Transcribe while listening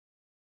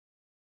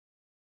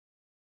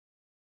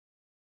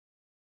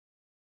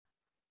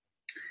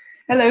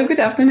Hello, good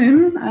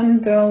afternoon,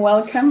 and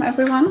welcome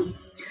everyone.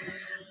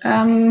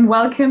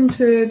 Welcome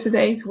to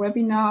today's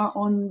webinar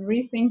on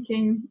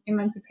rethinking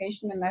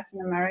emancipation in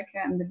Latin America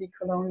and the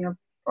de-colonial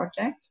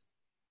project.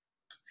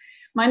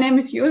 My name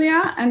is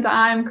Julia, and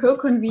I'm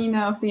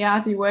co-convener of the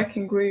EADI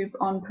working group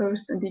on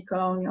post and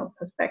decolonial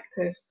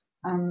perspectives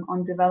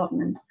on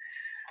development.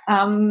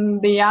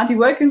 The EADI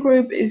working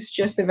group is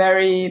just a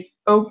very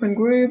open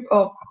group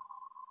of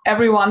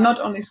everyone, not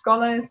only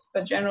scholars,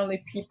 but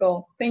generally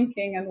people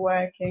thinking and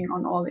working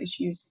on all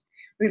issues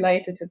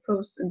related to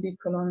post and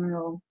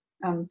decolonial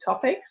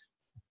topics.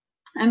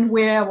 And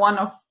where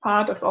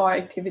part of our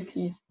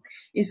activities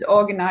is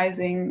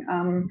organizing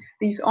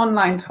these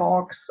online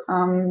talks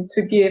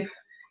to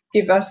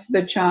give us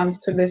the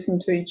chance to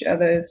listen to each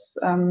other's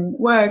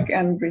work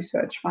and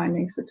research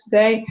findings. So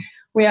today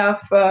we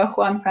have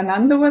Juan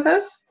Fernando with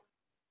us,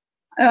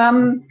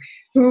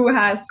 who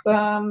has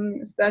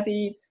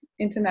studied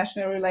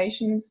international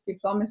relations,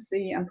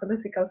 diplomacy, and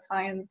political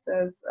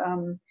sciences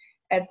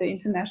at the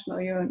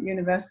International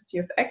University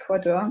of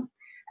Ecuador.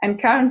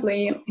 And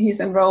currently, he's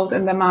enrolled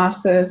in the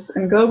Masters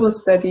in Global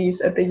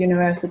Studies at the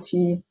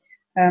University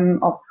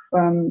of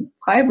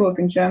Freiburg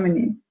in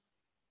Germany.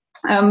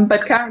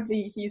 But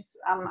currently, he's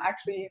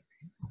actually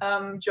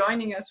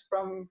joining us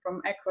from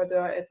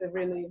Ecuador at a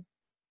really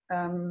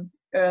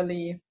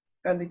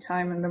early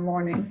time in the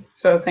morning.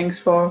 So thanks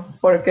for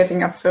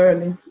getting up so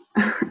early.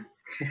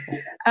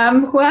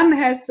 Juan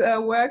has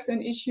worked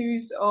on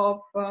issues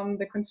of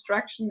the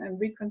construction and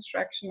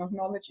reconstruction of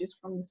knowledges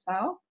from the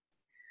South.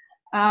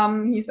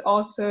 He's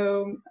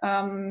also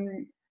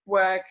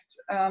worked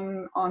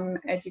on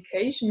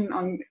education,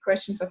 on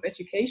questions of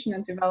education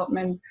and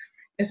development,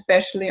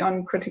 especially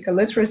on critical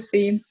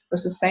literacy for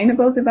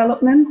sustainable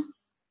development,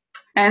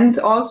 and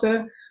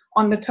also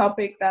on the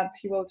topic that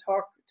he will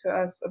talk to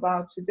us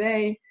about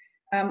today,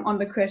 on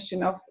the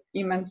question of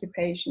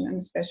emancipation,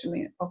 and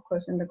especially, of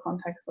course, in the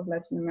context of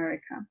Latin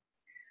America.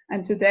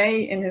 And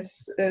today, in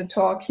his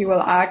talk, he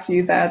will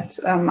argue that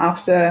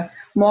after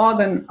more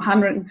than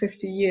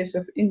 150 years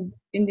of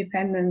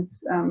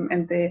independence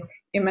and the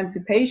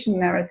emancipation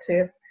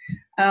narrative,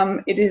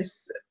 it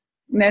is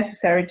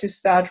necessary to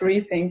start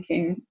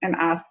rethinking and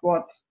ask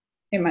what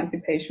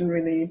emancipation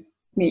really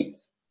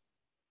means.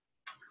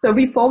 So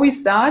before we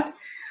start,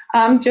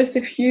 just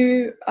a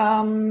few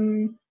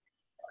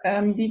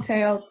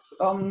details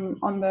on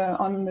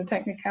the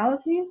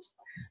technicalities.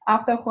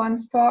 After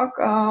Juan's talk,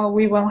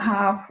 we will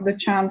have the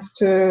chance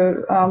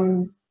to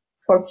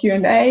for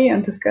Q&A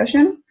and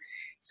discussion.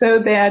 So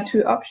there are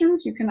two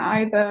options. You can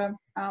either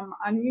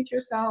unmute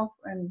yourself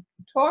and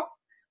talk,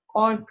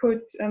 or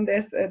put, and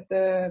there's at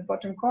the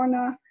bottom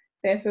corner,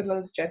 there's a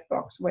little chat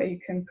box where you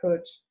can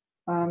put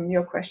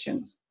your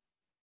questions.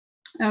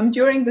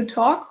 During the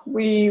talk,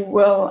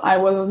 I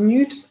will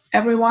mute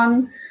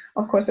everyone,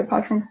 of course,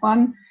 apart from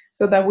Juan,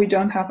 so that we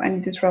don't have any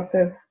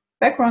disruptive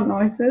background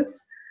noises.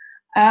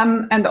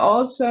 And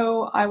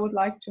also, I would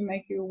like to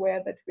make you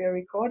aware that we are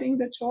recording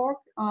the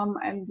talk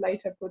and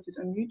later put it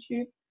on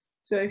YouTube.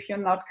 So if you're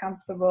not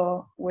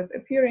comfortable with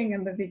appearing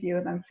in the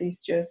video, then please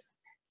just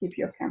keep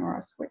your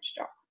camera switched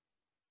off.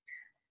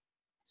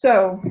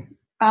 So,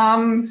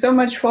 so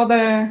much for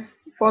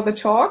the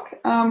talk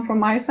from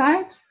my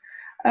side.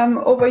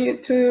 Over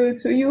to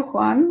you,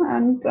 Juan,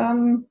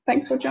 and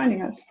thanks for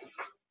joining us.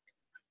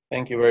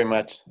 Thank you very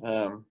much,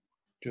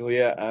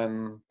 Julia,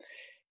 and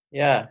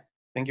yeah,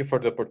 thank you for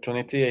the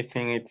opportunity. I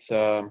think it's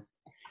an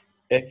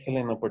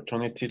excellent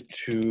opportunity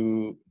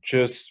to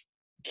just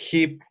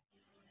keep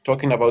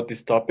talking about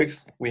these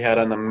topics. We had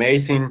an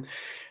amazing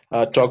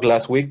talk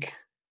last week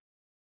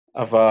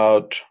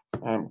about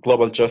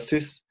global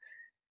justice,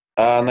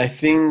 and I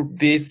think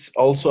this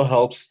also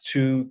helps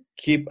to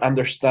keep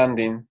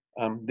understanding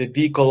the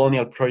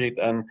de-colonial project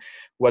and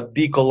what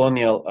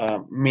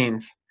de-colonial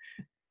means.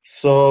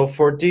 So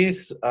for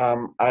this,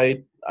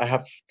 I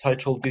have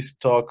titled this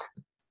talk,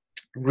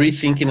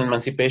 Rethinking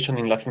Emancipation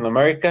in Latin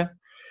America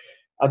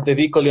and the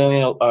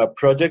De-colonial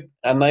Project.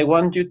 And I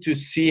want you to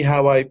see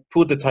how I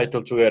put the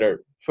title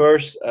together.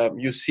 First,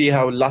 you see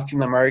how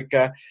Latin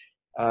America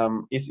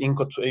is in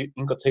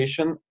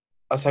quotation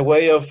as a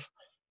way of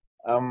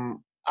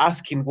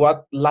asking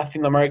what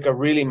Latin America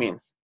really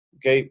means.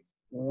 Okay,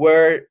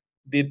 where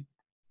did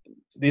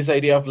this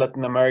idea of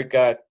Latin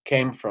America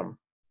came from?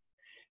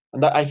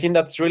 And I think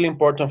that's really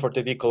important for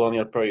the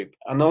de-colonial project.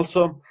 And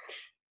also,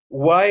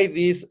 why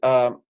this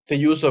the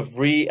use of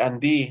re and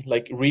de,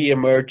 like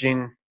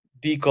re-emerging,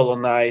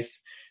 decolonize,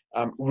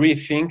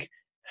 rethink,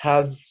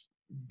 has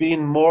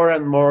been more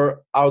and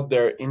more out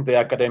there in the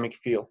academic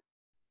field.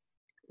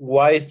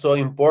 Why it's so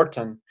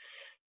important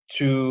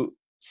to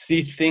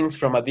see things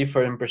from a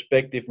different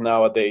perspective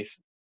nowadays?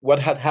 What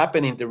had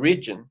happened in the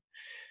region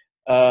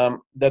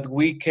that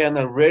we can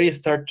already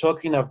start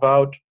talking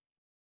about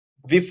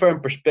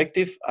different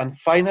perspective, and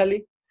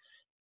finally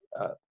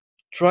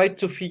try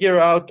to figure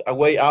out a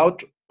way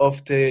out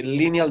of the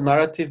linear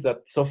narrative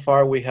that so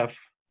far we have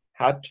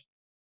had.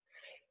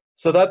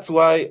 So that's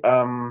why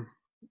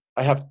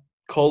I have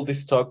called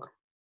this talk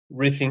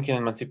Rethinking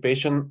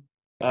Emancipation.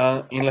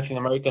 in Latin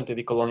America and the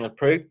de-colonial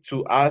project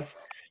to ask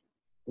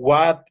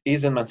what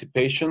is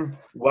emancipation,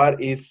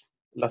 what is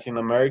Latin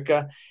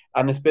America,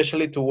 and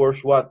especially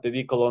towards what the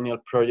de-colonial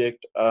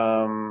project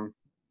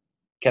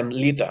can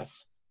lead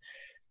us.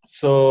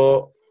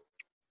 So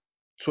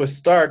to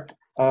start,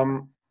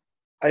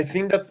 I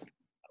think that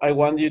I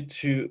want you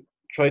to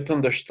try to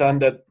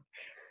understand that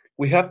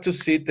we have to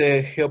see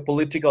the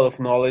geopolitical of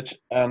knowledge,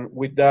 and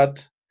with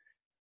that,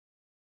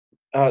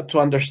 to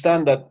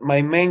understand that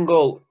my main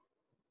goal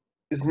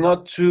is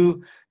not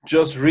to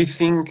just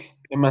rethink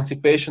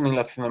emancipation in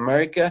Latin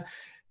America,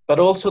 but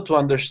also to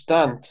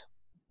understand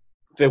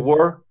the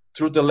war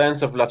through the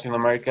lens of Latin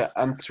America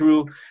and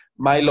through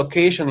my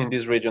location in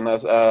this region.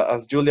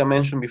 As Julia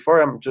mentioned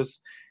before, I'm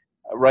just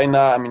right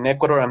now I'm in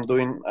Ecuador. I'm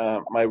doing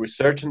my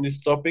research on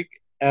this topic,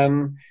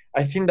 and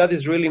I think that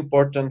is really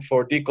important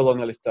for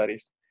decolonial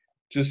studies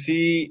to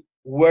see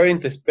where in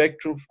the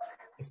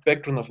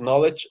spectrum of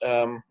knowledge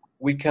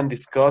we can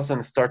discuss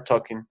and start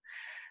talking.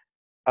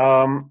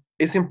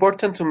 It's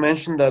important to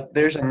mention that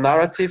there's a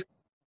narrative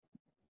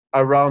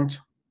around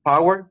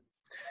power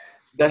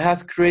that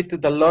has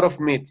created a lot of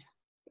myths.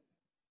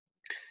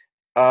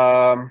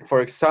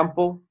 For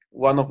example,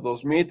 one of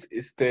those myths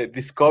is the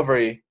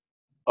discovery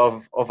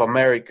of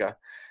America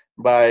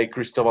by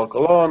Cristobal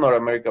Colon or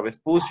America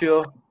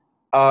Vespucio,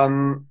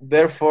 and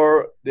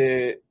therefore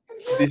the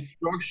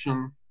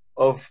destruction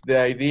of the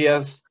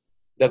ideas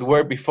that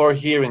were before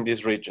here in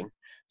this region.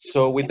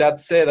 So with that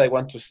said, I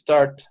want to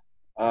start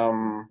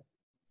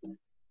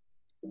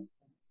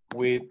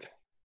with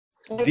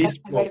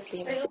this quote.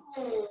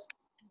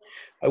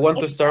 I want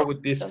to start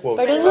with this quote.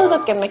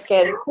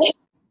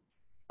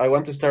 I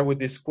want to start with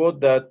this quote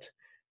that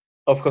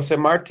of Jose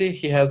Marti.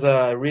 He has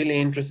a really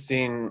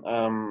interesting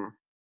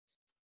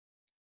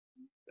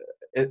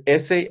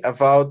essay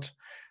about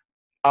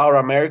our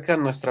America,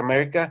 Nuestra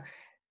America.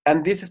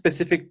 And this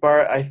specific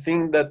part, I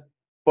think that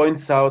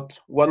points out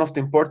one of the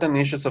important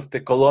issues of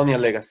the colonial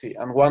legacy.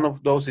 And one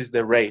of those is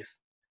the race,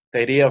 the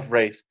idea of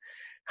race.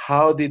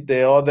 How did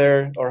the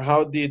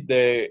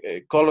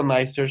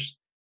colonizers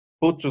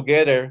put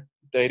together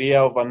the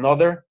idea of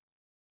another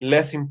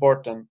less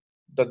important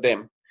than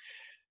them?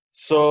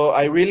 So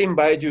I really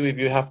invite you, if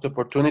you have the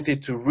opportunity,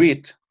 to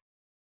read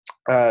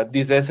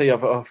this essay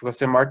of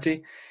Jose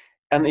Marti.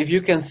 And if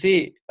you can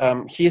see,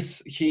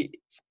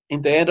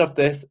 in the end of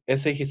this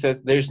essay, he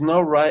says, there's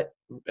no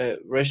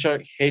racial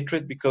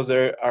hatred because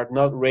there are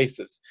not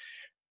races.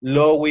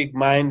 Low, weak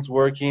minds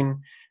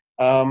working.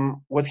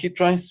 What he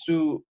tries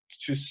to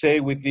say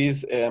with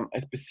this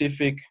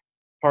specific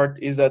part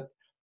is that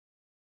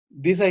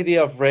this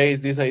idea of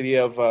race, this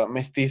idea of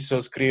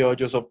mestizos,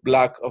 criollos, of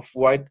black, of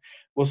white,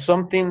 was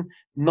something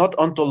not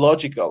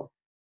ontological,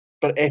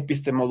 but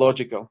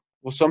epistemological,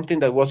 was something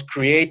that was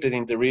created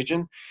in the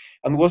region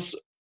and was,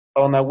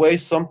 on a way,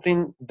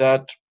 something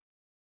that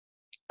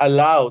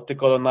allowed the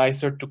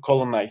colonizer to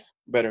colonize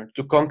better,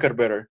 to conquer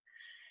better.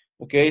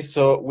 Okay,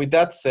 so with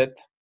that said,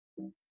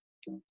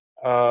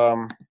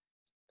 I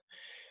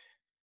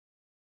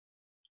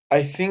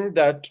think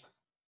that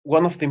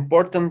one of the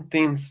important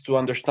things to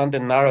understand the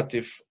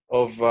narrative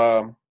of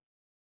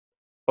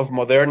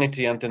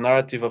modernity and the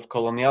narrative of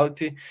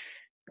coloniality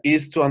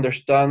is to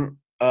understand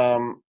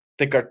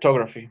the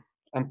cartography.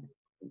 And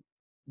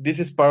this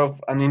is part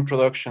of an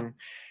introduction.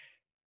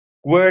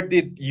 Where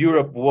did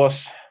Europe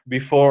was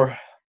before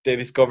the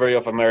discovery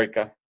of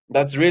America?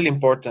 That's really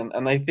important.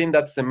 And I think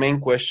that's the main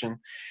question.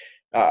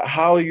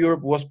 How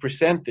Europe was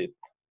presented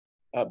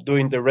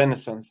during the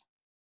Renaissance.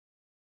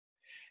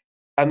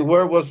 And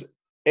where was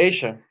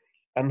Asia?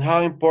 And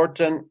how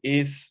important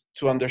is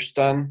to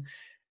understand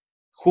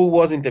who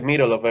was in the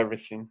middle of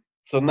everything.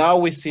 So now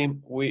we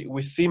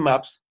see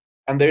maps,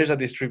 and there is a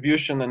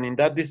distribution, and in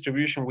that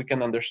distribution we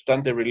can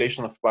understand the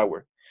relation of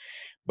power.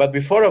 But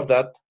before of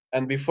that,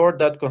 and before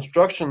that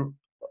construction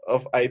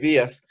of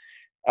ideas,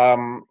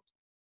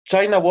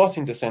 China was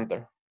in the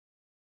center.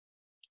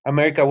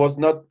 America was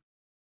not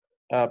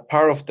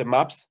part of the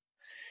maps,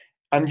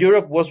 and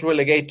Europe was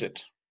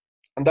relegated.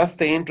 And that's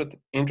the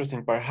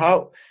interesting part.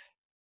 How,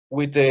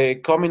 with the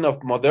coming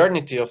of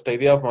modernity, of the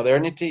idea of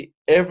modernity,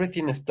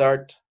 everything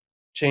starts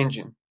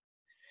changing.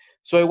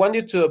 So I want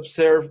you to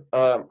observe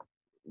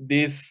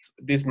this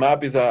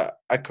map is a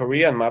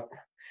Korean map,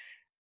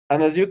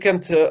 and as you can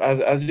tell,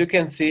 as you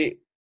can see,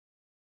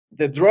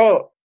 the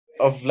draw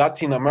of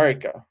Latin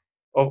America,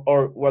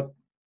 or what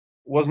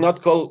was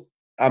not called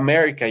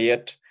America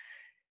yet,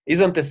 is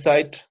on the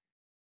side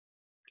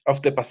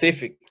of the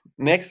Pacific,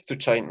 next to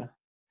China,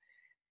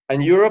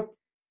 and Europe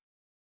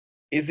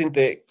is in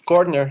the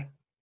corner,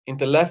 in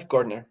the left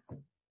corner.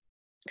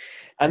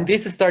 And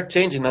this starts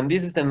changing, and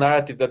this is the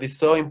narrative that is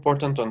so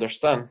important to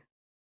understand.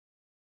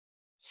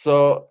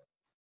 So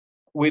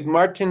with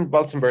Martin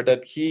Balzenberg,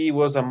 that he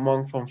was a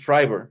monk from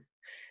Freiburg,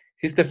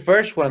 he's the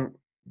first one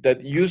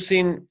that,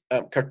 using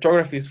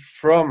cartographies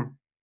from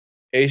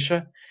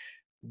Asia,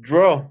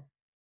 draw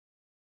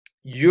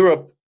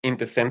Europe in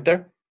the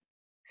center.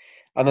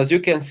 And as you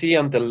can see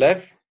on the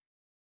left,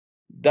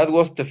 that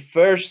was the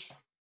first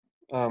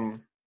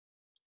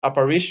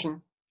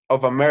apparition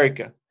of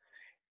America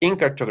in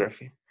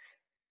cartography.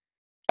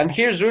 And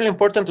here it's really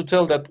important to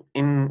tell that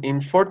in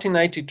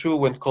 1492,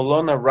 when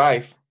Colon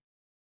arrived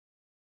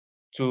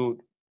to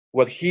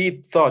what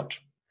he thought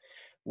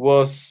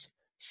was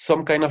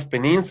some kind of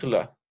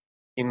peninsula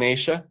in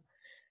Asia,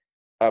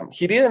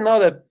 he didn't know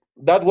that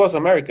that was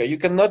America. You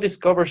cannot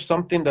discover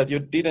something that you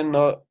didn't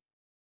know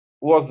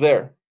was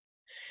there.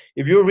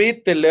 If you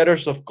read the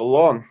letters of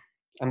Colon,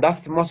 and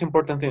that's the most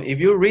important thing, if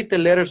you read the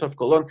letters of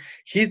Colon,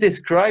 he's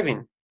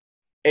describing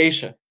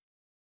Asia.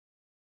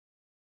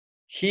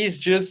 He's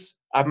just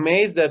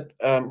amazed that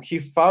he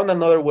found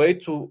another way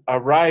to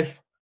arrive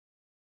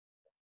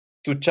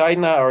to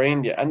China or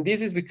India. And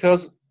this is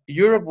because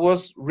Europe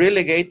was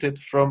relegated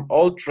from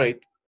all trade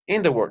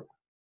in the world.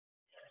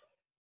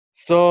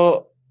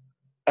 So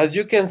as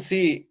you can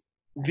see,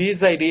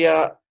 this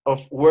idea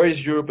of where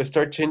is Europe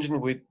start changing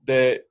with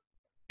the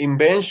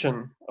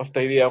invention of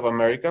the idea of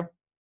America,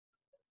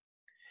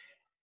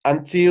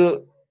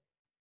 until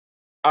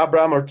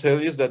Abraham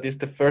Ortelius, that is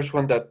the first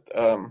one that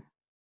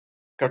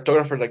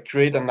cartographer that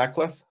create an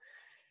atlas.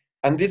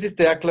 And this is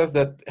the atlas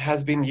that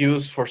has been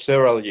used for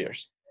several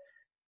years.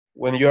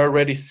 When you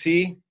already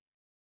see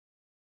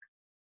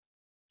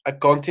a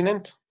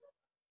continent,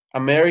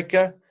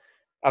 America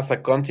as a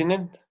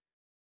continent,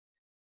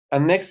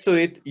 and next to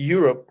it,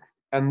 Europe,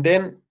 and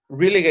then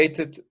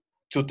relegated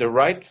to the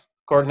right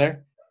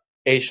corner,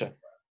 Asia.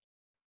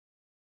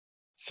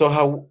 So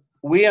how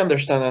we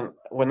understand, and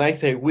when I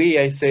say we,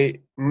 I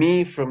say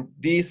me from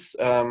this,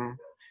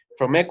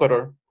 from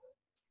Ecuador,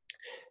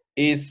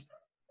 is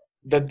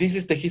that this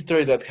is the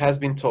history that has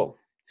been told.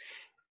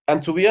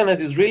 And to be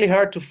honest, it's really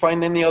hard to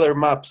find any other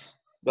maps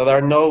that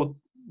are not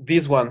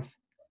these ones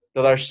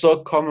that are so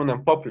common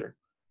and popular.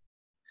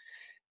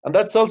 And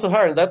that's also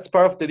hard. That's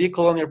part of the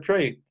de-colonial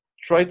project.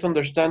 Try to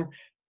understand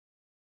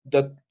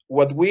that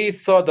what we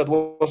thought that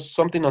was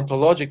something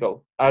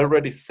ontological,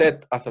 already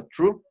set as a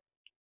true,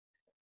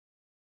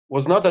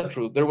 was not a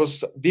true. There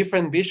was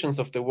different visions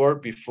of the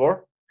world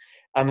before,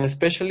 and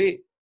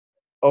especially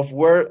of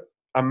where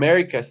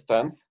America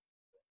stands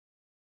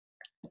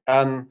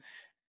and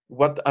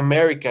what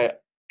America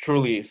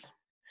truly is.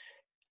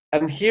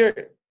 And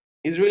here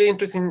is really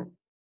interesting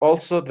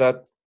also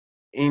that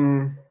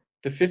in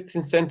the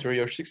 15th century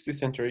or 16th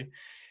century,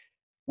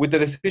 with the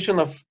decision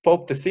of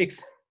Pope VI,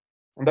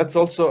 and that's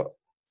also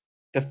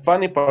the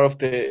funny part of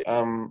the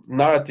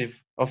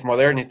narrative of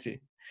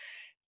modernity,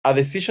 a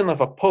decision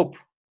of a pope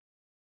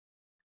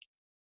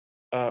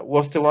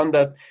was the one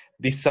that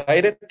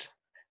decided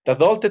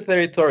that all the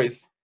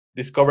territories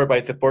discovered by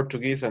the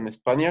Portuguese and the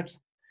Spaniards,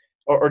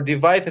 or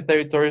divide the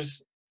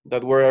territories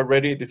that were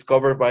already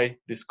discovered by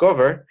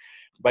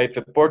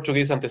the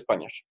Portuguese and the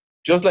Spaniards.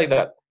 Just like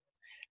that.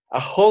 A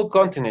whole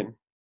continent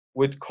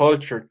with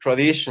culture,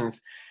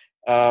 traditions,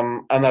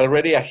 and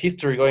already a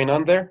history going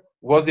on there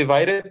was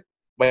divided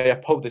by a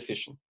Pope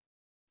decision.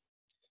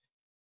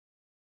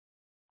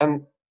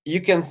 And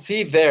you can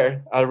see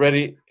there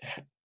already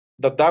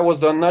that that was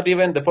done, not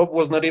even, the Pope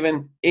was not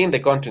even in the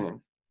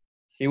continent.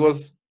 He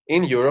was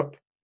in Europe.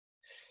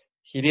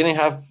 He didn't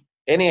have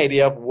any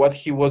idea of what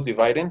he was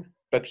dividing,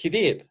 but he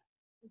did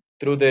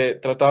through the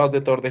Tratados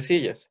de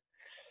Tordesillas.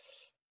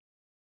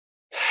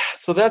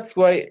 So that's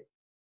why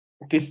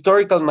the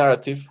historical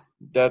narrative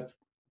that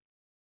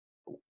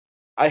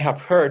I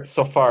have heard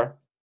so far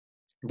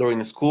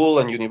during school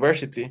and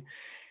university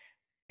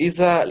is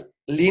a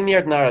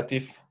linear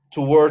narrative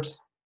towards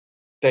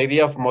the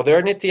idea of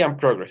modernity and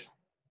progress.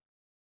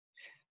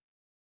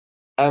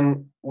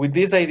 And with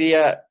this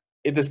idea,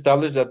 it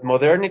established that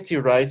modernity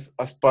rise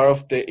as part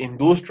of the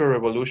Industrial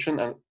Revolution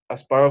and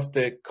as part of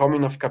the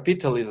coming of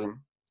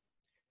capitalism.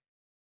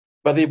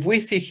 But if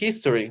we see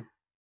history,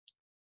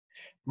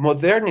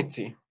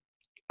 modernity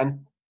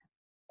and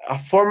a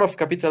form of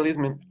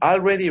capitalism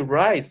already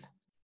rise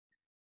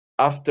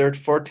after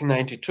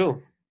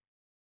 1492.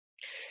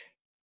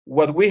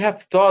 What we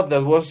have thought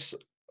that was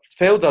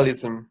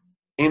feudalism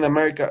in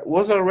America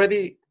was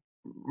already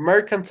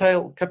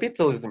mercantile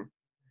capitalism.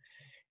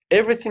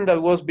 Everything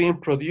that was being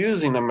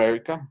produced in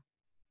America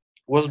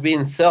was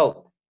being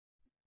sold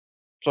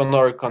to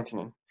another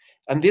continent.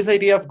 And this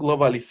idea of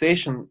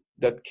globalization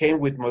that came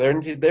with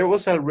modernity, there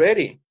was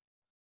already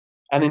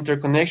an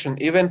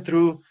interconnection, even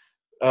through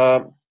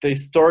the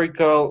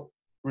historical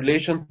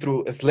relation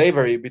through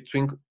slavery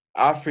between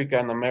Africa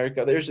and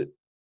America. There's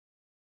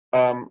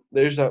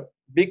a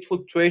big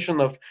fluctuation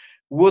of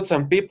goods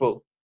and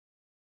people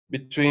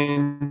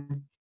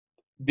between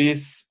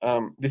these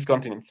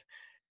continents.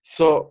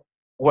 So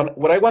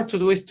what I want to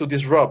do is to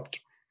disrupt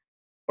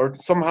or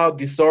somehow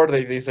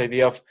disorder this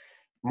idea of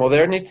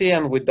modernity,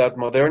 and with that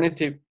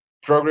modernity,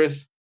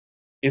 progress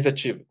is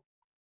achieved.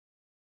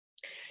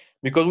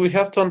 Because we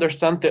have to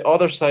understand the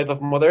other side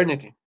of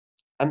modernity.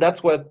 And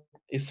that's what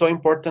is so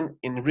important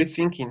in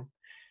rethinking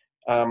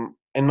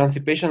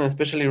emancipation,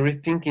 especially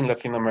rethinking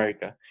Latin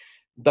America.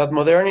 That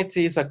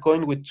modernity is a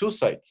coin with two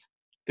sides.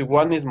 The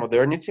one is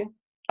modernity,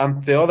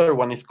 and the other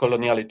one is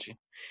coloniality.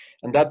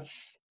 And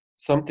that's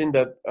something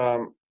that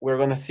we're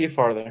going to see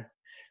further.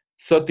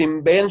 So the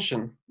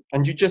invention,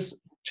 and you just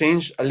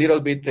change a little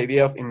bit the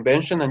idea of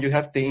invention, and you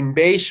have the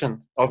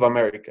invasion of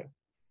America.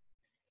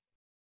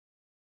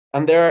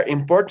 And there are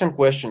important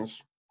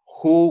questions: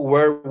 who,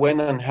 where,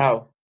 when, and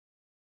how.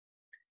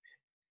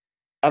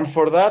 And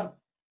for that,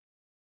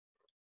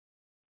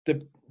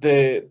 the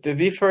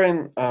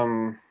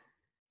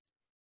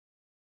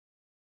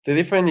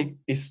different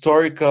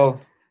historical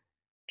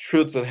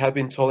truths that have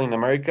been told in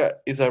America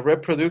is a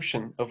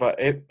reproduction of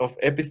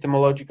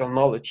epistemological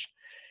knowledge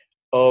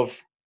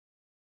of,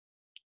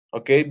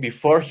 okay,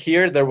 before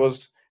here there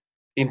was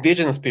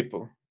indigenous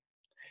people,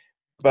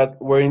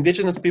 but were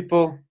indigenous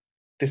people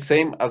the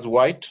same as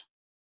white?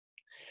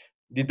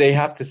 Did they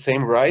have the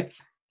same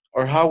rights,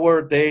 or how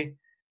were they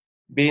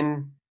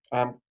being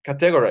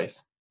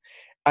categorized?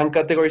 And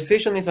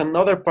categorization is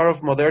another part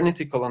of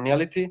modernity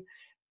coloniality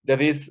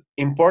that is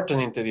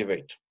important in the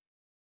debate,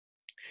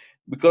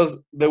 because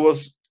there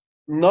was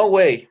no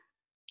way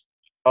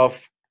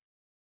of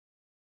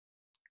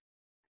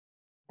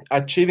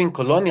achieving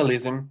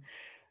colonialism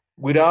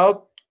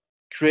without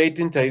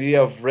creating the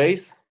idea of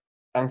race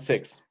and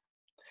sex.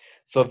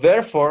 So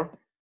therefore,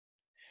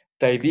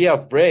 the idea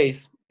of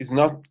race is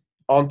not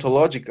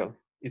ontological,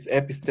 it's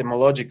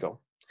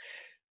epistemological.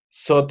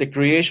 So the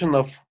creation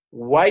of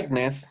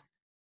whiteness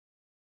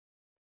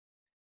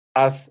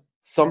as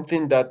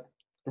something that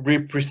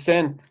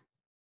represents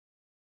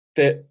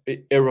the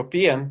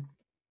European,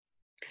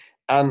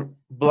 and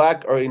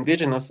black or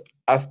indigenous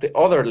as the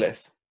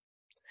otherless.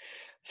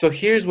 So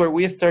here's where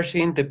we start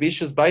seeing the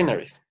vicious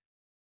binaries.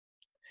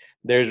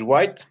 There's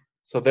white,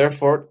 so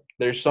therefore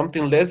there's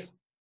something less.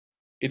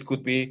 It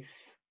could be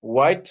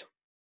white,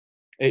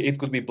 it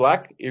could be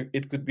black,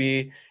 it could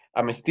be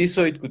a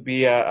mestizo, it could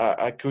be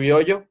a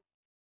criollo.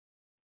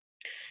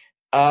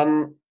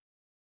 And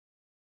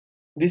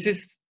this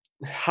is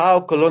how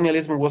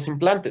colonialism was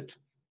implanted,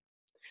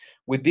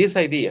 with these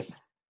ideas.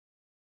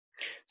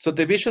 So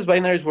the vicious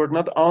binaries were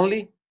not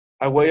only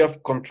a way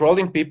of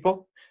controlling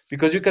people,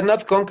 because you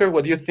cannot conquer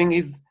what you think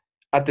is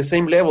at the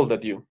same level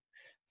that you.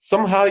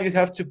 Somehow you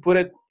have to put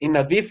it in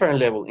a different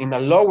level, in a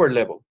lower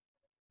level,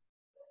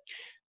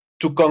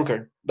 to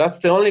conquer. That's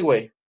the only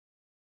way.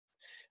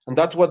 And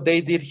that's what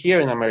they did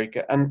here in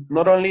America. And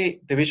not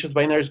only the vicious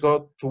binaries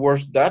go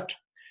towards that,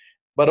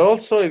 but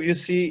also if you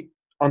see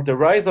on the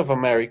rise of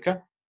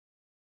America,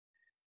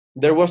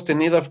 there was the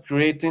need of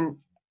creating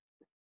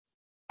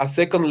a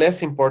second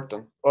less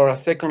important or a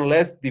second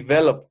less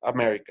developed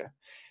America.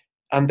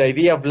 And the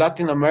idea of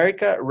Latin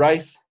America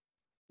rise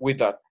with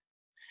that.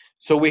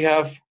 So we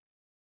have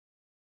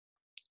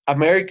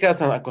America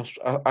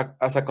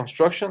as a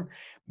construction,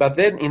 but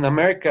then in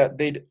America,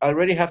 they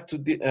already have to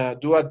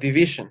do a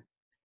division.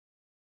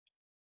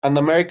 An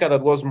America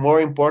that was more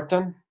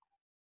important,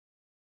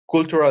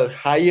 cultural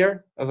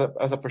higher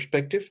as a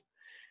perspective,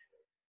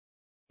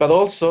 but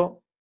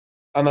also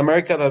an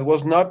America that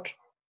was not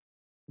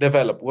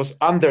developed, was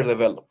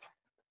underdeveloped.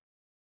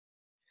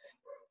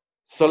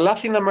 So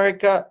Latin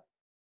America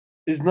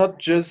is not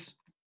just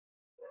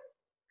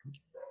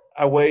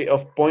a way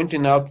of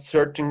pointing out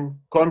certain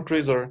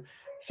countries or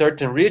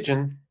certain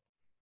region,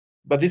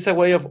 but it's a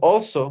way of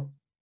also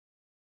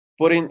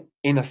putting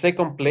in a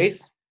second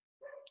place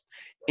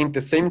in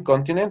the same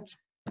continent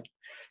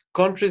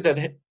countries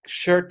that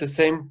share the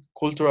same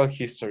cultural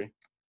history.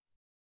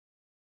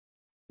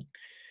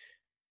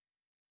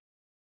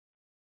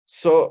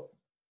 So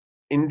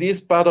in this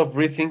part of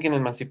rethinking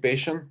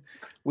emancipation,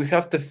 we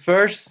have the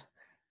first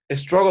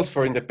struggles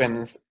for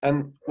independence.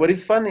 And what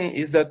is funny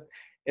is that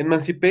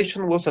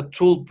emancipation was a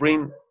tool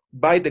brought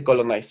by the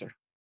colonizer.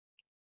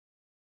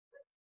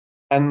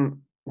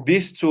 And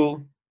this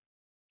tool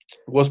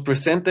was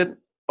presented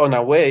on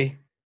a way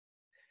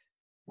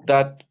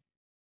that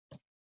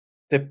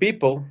the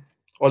people,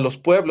 or los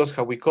pueblos,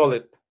 how we call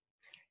it,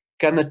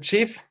 can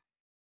achieve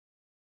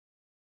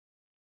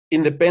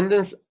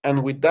independence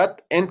and with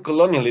that end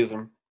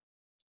colonialism.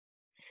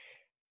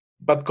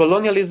 But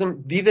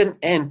colonialism didn't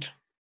end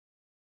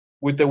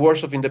with the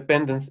Wars of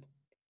Independence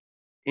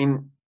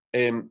in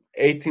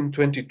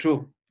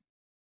 1822,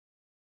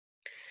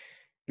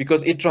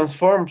 because it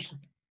transforms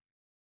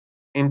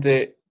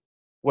into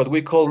what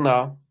we call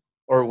now,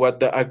 or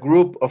what a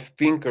group of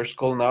thinkers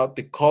call now,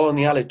 the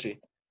coloniality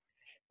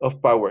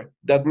of power.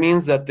 That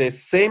means that the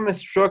same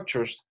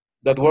structures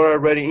that were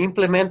already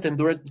implemented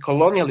during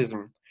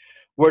colonialism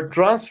were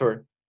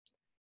transferred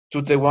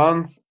to the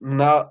ones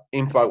now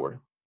in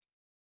power.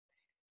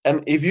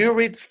 And if you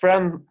read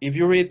Franz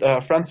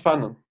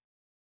Fanon,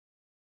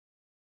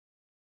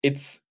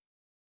 it's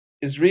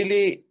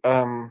really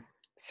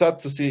sad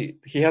to see.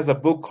 He has a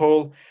book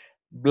called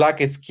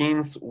Black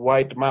Skins,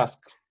 White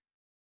Masks.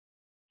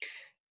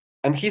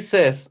 And he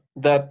says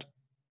that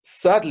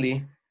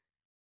sadly,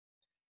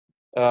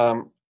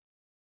 the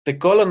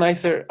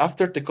colonizer,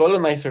 after the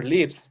colonizer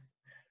leaves,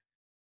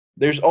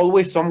 there's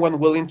always someone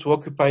willing to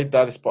occupy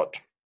that spot.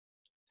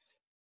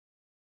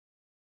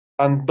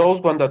 And those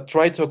ones that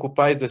try to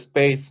occupy the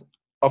space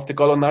of the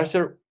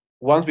colonizer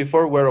once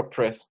before were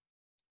oppressed.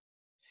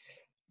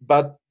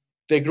 But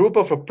the group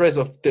of oppressed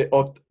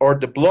or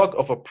the block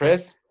of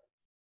oppressed,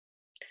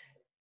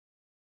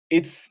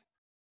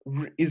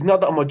 is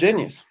not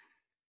homogeneous.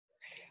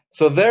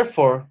 So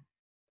therefore,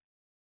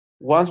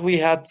 once we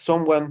had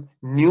someone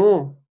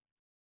new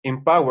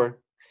in power,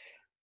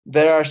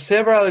 there are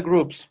several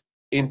groups,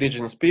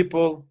 indigenous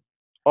people,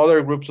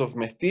 other groups of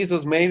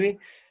mestizos maybe,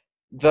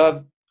 that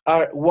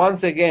are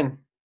once again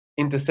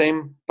in the same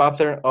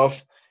pattern of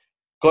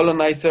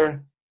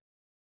colonizer,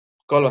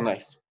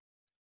 colonize.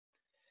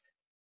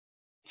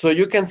 So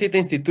you can see the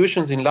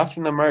institutions in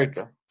Latin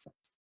America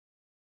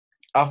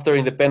after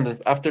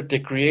independence, after the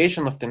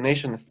creation of the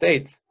nation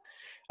states,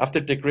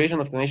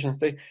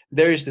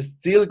 there is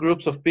still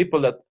groups of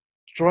people that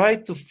try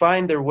to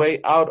find their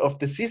way out of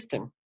the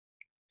system.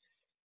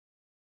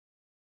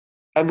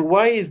 And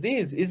why is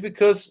this? It's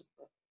because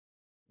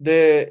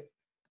the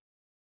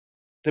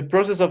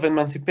process of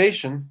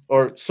emancipation,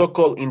 or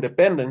so-called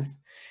independence,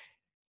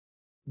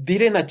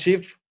 didn't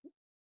achieve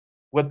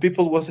what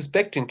people was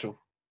expecting to.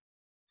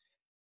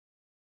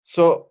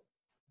 So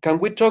can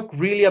we talk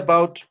really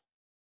about,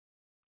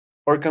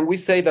 or can we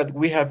say that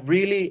we have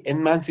really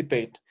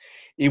emancipated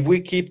if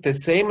we keep the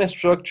same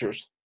structures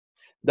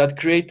that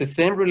create the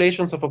same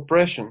relations of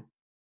oppression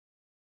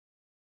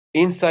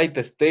inside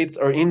the states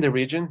or in the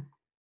region?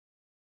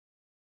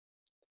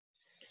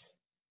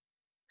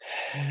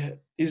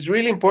 It's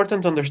really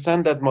important to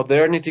understand that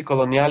modernity,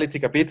 coloniality,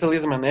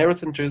 capitalism, and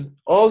Eurocentrism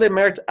all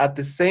emerge at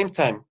the same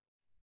time.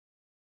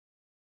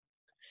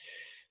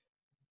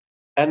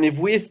 And if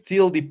we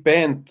still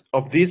depend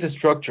on these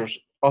structures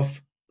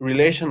of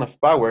relation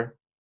of power,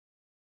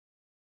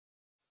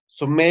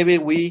 so maybe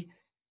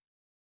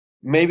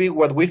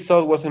what we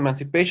thought was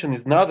emancipation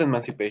is not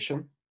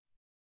emancipation.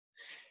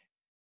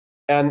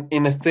 And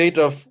in a state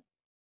of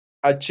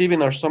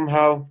achieving or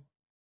somehow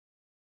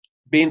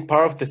being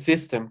part of the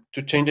system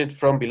to change it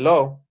from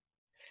below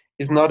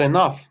is not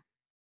enough.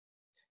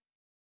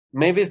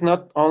 Maybe it's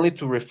not only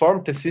to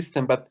reform the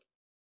system, but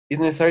it's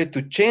necessary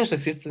to change the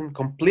system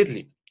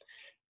completely,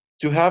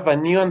 to have a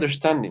new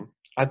understanding,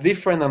 a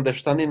different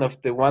understanding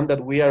of the one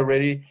that we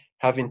already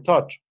have in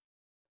touch.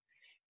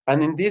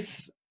 And in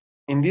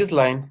this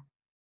line,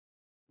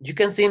 you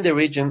can see in the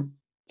region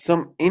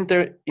some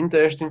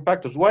interesting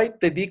factors. Why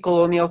the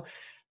de-colonial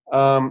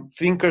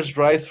thinkers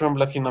rise from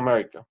Latin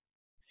America?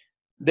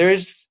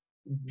 There's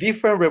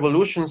different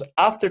revolutions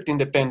after the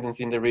independence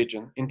in the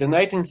region. In the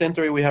 19th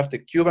century, we have the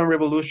Cuban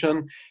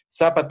Revolution,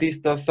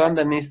 Zapatistas,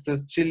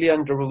 Sandinistas,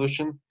 Chilean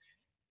Revolution,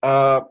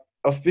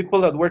 of people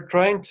that were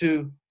trying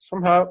to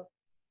somehow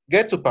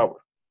get to power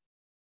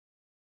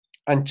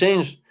and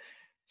change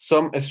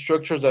some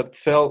structures that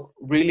felt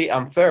really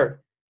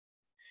unfair.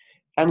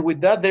 And with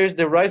that, there's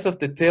the rise of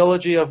the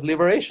theology of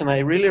liberation. I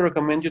really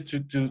recommend you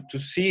to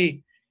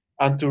see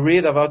and to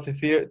read about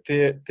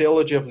the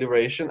theology of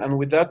liberation. And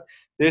with that,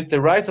 there's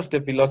the rise of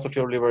the philosophy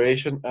of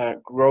liberation,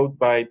 wrote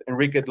by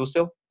Enrique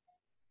Dussel.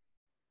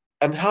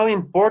 And how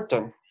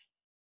important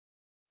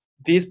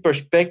this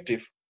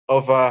perspective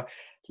of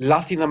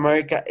Latin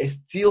America is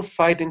still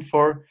fighting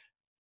for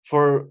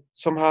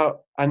somehow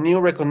a new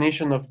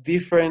recognition of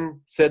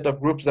different set of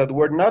groups that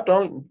were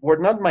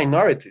not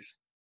minorities.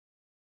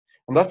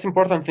 And that's the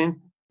important thing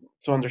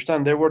to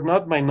understand. They were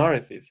not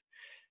minorities.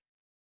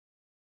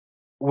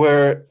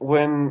 When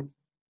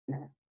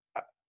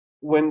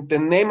the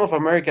name of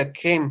America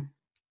came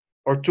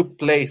or took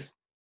place,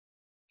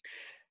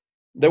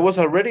 there was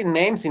already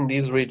names in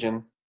this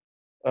region.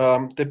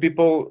 The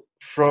people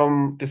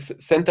from the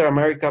Central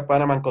America,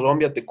 Panama and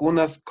Colombia, the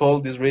Cunas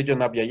called this region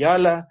Abya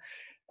Yala.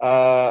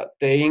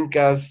 The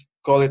Incas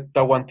call it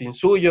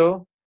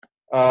Tahuantinsuyo.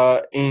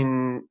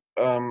 The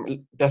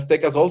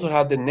Aztecas also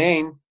had the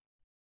name.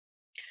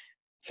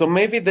 So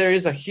maybe there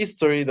is a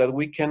history that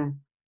we can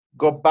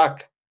go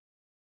back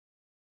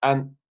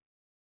and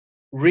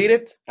read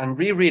it and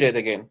reread it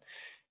again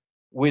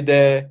with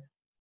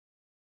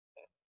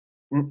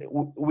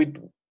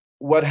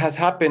what has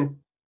happened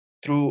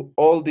through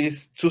all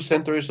these 2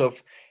 centuries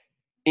of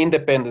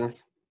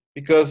independence,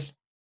 because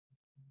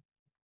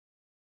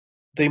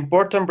the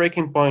important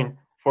breaking point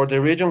for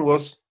the region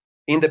was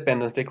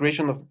independence, the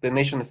creation of the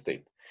nation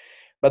state.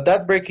 But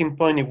that breaking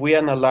point, if we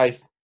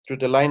analyze through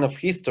the line of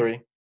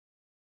history,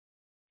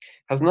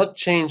 has not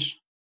changed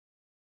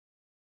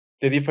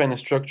the different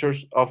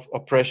structures of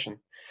oppression.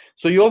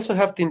 So you also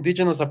have the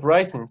indigenous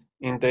uprisings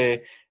in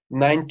the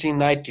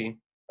 1990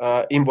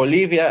 in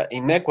Bolivia,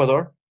 in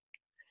Ecuador,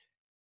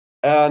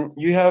 and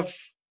you have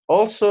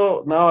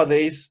also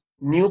nowadays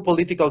new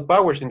political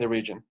powers in the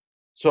region.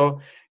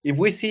 So if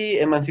we see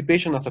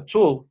emancipation as a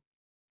tool,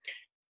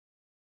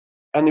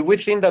 and if we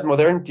think that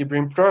modernity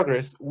brings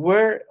progress,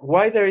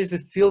 why there is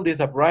still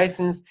these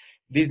uprisings,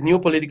 these new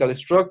political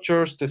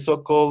structures, the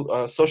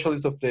so-called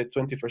socialists of the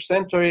 21st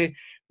century,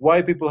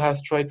 why people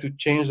have tried to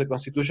change the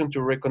constitution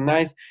to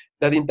recognize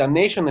that in the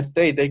nation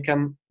state they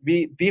can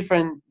be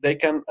different, they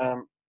can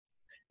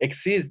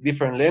exist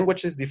different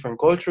languages, different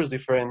cultures,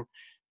 different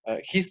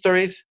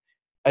histories.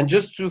 And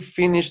just to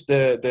finish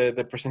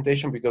the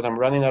presentation, because I'm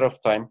running out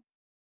of time,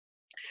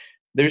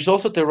 there's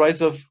also the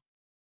rise of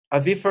a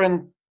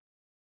different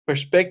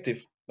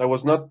perspective that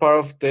was not part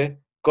of the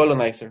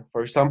colonizer.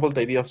 For example,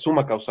 the idea of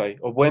summa causae,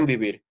 or buen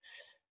vivir,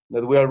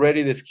 that we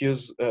already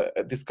discussed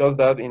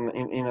that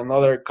in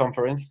another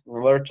conference, in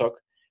another talk.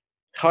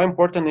 How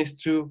important is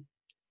to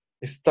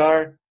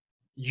start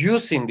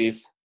using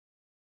this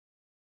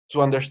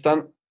to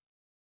understand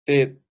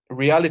the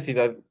reality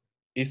that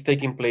is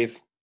taking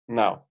place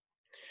now.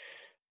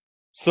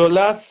 So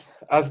last,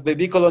 as the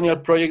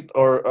decolonial project,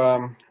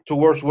 or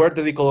towards where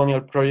the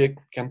decolonial project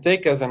can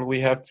take us, and we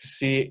have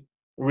to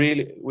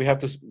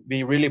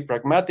be really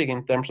pragmatic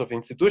in terms of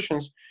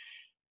institutions.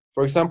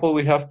 For example,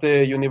 we have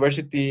the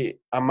University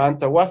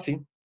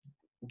Amantawasi,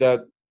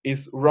 that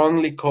is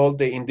wrongly called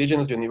the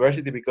Indigenous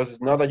University because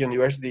it's not a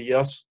university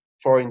just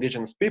for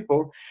indigenous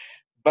people,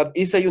 but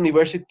it's a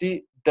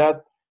university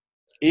that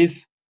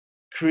is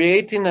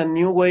creating a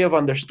new way of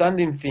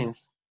understanding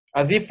things,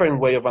 a different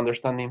way of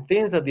understanding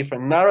things, a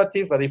different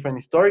narrative, a different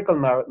historical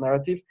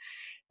narrative.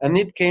 And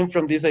it came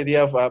from this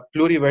idea of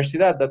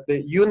pluriversidad, that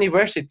the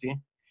university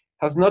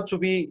has not to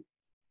be,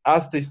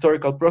 as the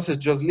historical process,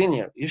 just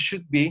linear. It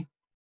should be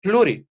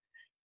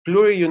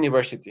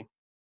pluri-university.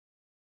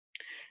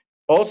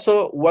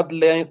 Also, what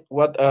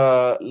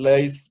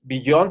lays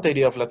beyond the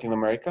idea of Latin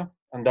America,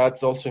 and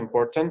that's also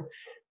important,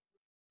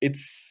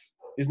 it's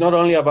not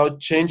only about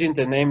changing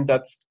the name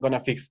that's going to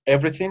fix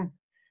everything,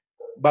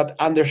 but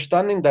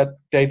understanding that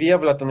the idea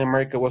of Latin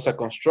America was a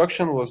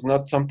construction, was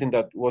not something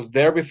that was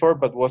there before,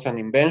 but was an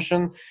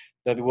invention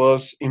that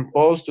was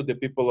imposed to the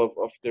people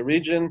of the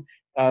region.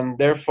 And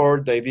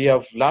therefore, the idea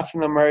of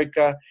Latin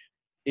America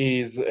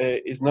is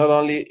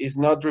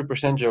not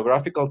represent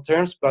geographical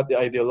terms, but the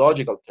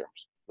ideological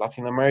terms.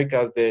 Latin America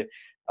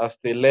as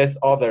the less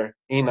other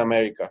in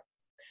America.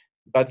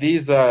 But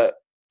these,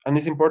 and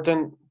it's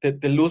important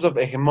that the loss of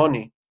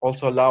hegemony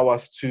also allow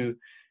us to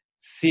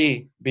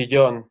see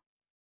beyond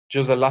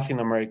just a Latin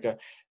America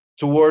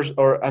towards,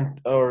 or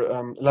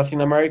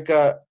Latin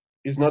America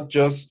is not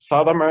just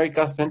South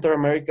America, Central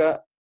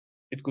America,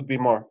 it could be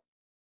more.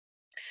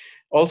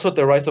 Also,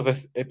 the rise of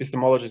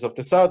epistemologies of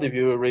the South. If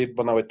you read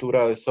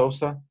Bonaventura de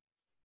Souza,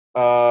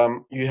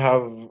 you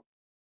have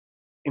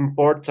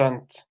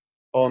important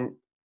on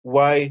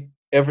why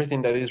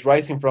everything that is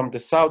rising from the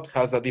South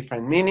has a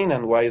different meaning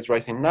and why it's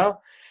rising now.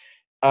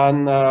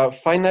 And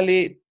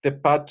finally, the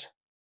path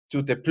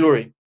to the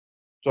pluri,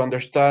 to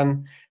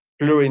understand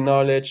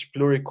pluri-knowledge,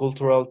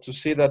 pluricultural, to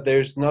see that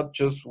there's not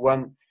just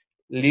one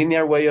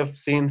linear way of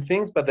seeing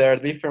things, but there are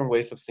different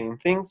ways of seeing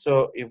things.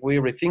 So if we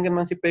rethink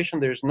emancipation,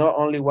 there's not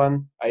only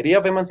one idea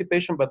of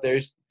emancipation, but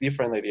there's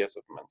different ideas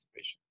of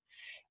emancipation.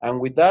 And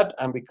with that,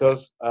 and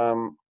because I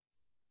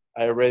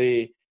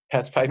already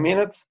passed 5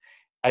 minutes,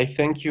 I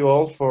thank you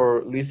all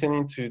for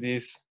listening to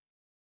this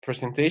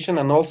presentation.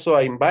 And also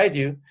I invite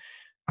you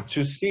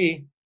to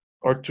see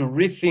or to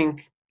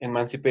rethink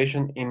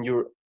emancipation in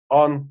your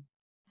own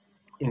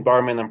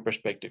environment and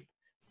perspective.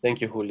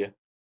 Thank you, Julia.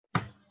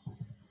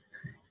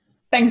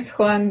 Thanks,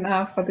 Juan,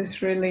 for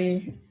this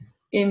really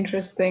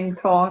interesting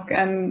talk.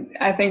 And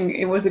I think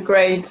it was a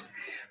great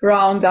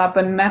roundup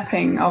and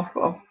mapping of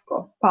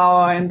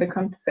power and the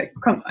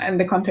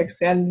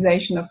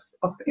contextualization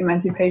of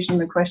emancipation,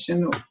 the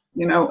question of,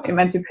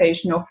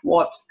 emancipation of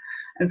what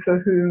and for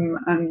whom,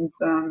 and,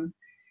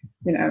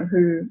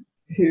 who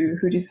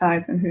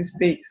decides and who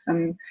speaks.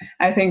 And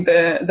I think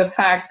the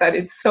fact that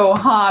it's so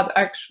hard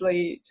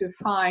actually to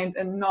find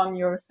a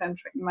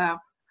non-Eurocentric map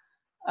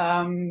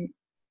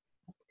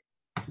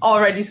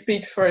already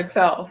speaks for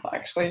itself.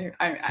 Actually,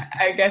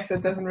 I guess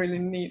it doesn't really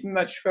need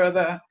much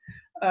further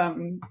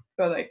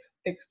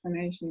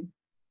explanation.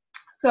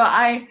 So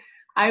I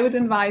would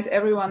invite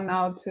everyone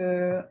now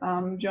to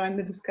join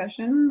the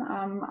discussion,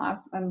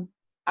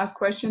 ask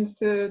questions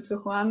to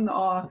Juan,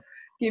 or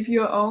give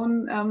your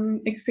own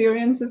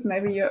experiences,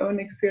 maybe your own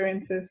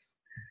experiences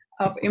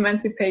of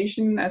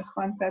emancipation, as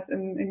Juan said,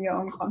 in your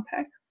own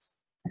context.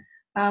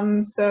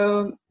 As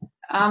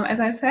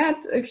I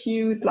said, if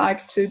you'd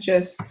like to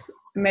just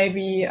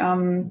maybe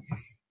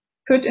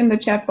put in the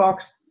chat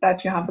box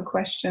that you have a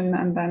question,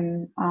 and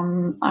then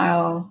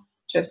I'll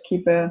just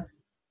keep a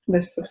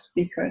list of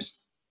speakers.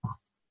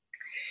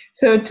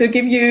 So to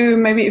give you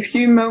maybe a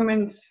few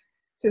moments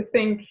to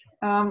think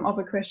of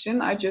a question,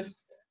 I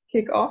just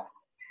kick off.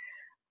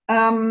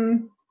 I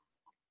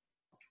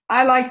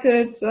liked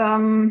it,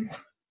 Juan,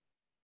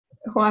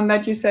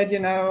 that you said,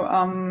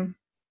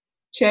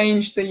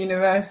 change the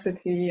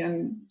university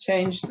and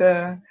change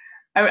the.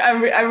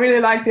 I really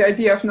like the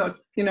idea of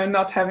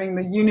not having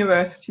the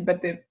university but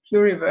the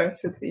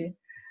pluriversity.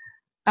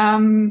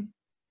 And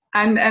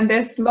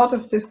there's a lot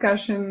of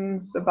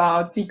discussions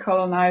about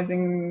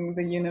decolonizing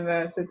the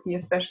university,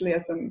 especially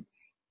as an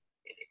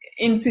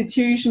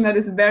institution that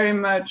is very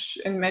much,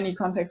 in many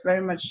contexts,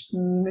 very much a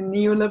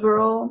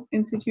neoliberal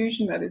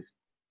institution that is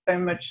very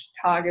much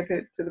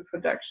targeted to the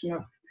production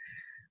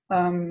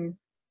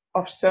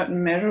of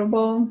certain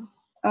measurable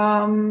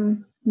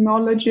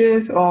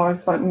knowledges, or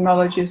certain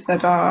knowledges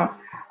that are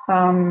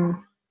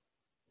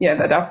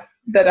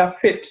that are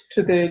fit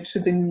to the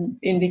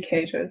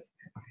indicators.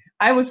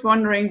 I was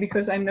wondering,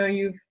 because I know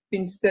you've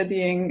been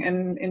studying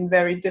in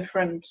very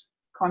different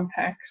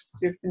contexts.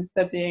 You've been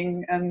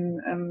studying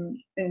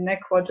in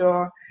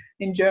Ecuador,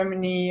 in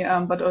Germany,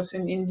 but also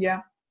in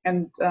India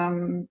and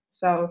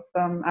South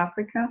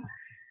Africa.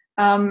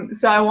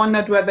 So I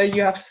wondered whether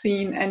you have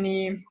seen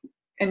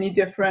any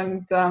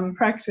different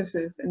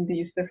practices in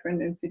these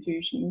different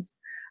institutions.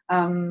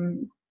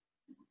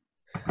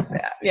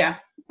 Yeah,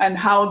 and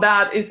how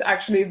that is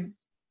actually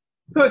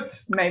put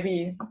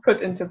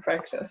into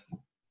practice.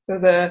 So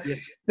the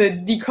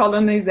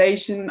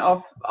decolonization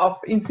of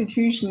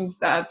institutions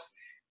that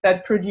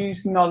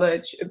produce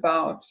knowledge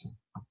about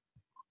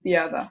the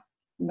other,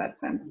 in that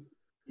sense.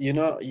 You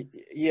know,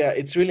 yeah,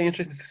 it's really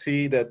interesting to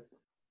see that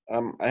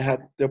I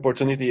had the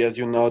opportunity, as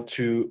you know,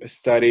 to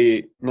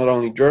study not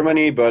only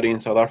Germany, but in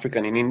South Africa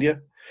and in India.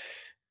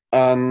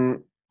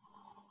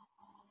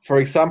 For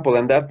example,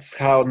 and that's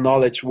how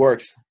knowledge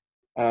works.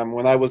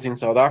 When I was in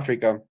South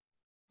Africa,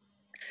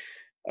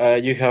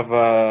 you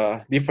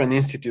have different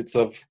institutes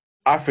of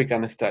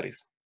African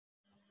studies.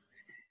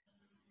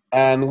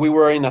 And we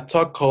were in a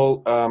talk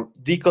called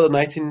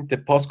Decolonizing the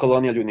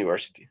Post-Colonial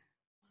University.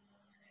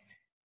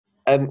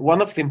 And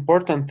one of the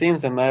important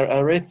things, and I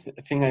already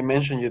think I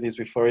mentioned you this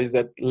before, is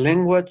that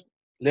language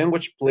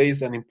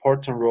plays an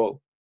important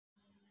role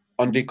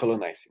on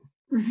decolonizing.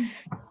 Mm-hmm.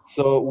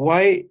 So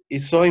why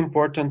is so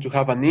important to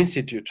have an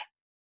institute,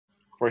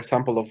 for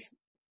example, of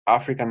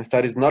African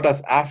studies, not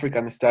as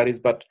African studies,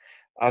 but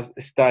as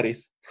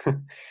studies?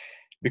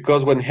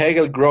 Because when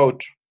Hegel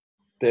wrote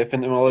the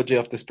phenomenology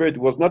of the spirit,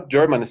 it was not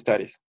German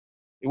studies.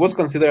 It was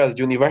considered as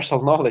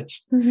universal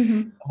knowledge.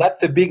 Mm-hmm.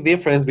 That's the big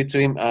difference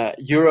between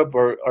Europe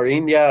or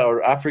India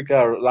or Africa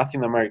or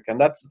Latin America. And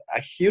that's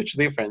a huge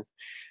difference.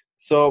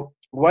 So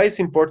why is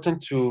it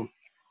important to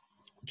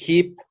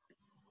keep,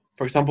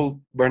 for example,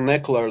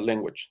 vernacular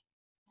language?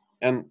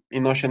 And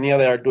in Oceania,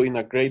 they are doing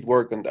a great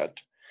work on that.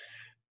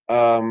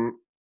 And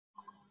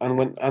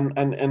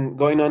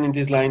going on in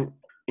this line,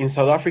 in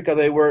South Africa,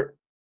 they were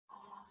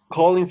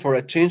calling for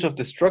a change of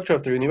the structure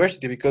of the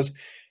university, because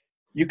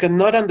you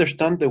cannot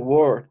understand the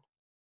world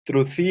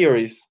through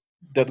theories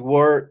that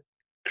were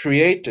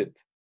created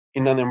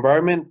in an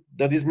environment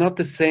that is not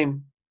the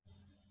same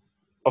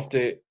of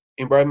the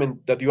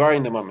environment that you are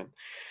in the moment.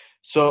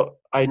 So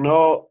I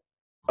know,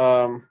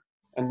 and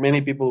many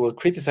people will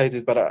criticize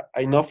this, but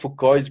I know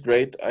Foucault is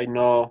great. I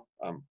know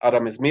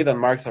Adam Smith and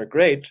Marx are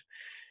great,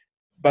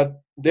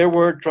 but they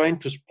were trying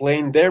to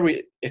explain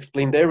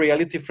their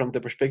reality from the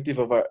perspective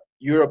of a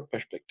Europe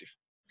perspective.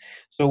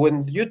 So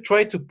when you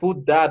try to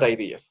put that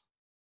ideas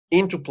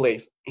into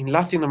place in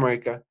Latin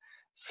America,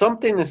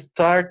 something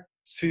starts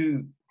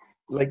to,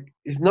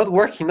 it's not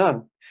working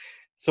on.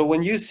 So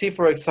when you see,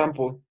 for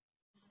example,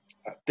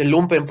 the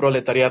lumpen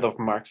proletariat of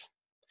Marx,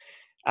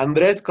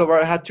 Andrés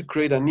Escobar had to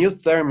create a new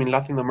term in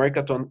Latin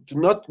America to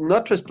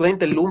not to explain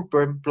the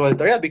lumpen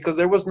proletariat, because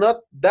there was not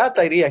that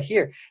idea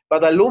here,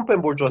 but a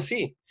lumpen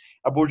bourgeoisie,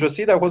 a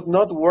bourgeoisie that was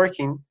not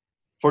working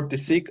for the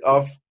sake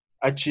of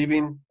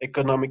achieving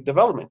economic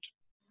development.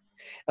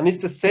 And it's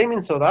the same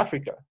in South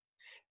Africa.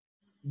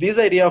 This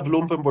idea of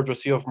lumpen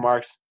bourgeoisie of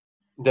Marx,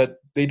 that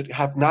they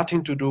have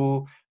nothing to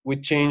do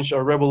with change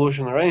or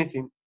revolution or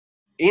anything,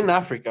 in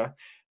Africa,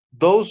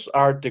 those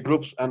are the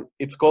groups, and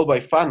it's called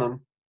by Fanon,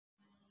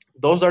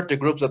 those are the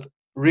groups that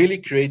really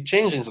create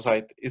change in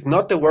society. It's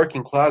not the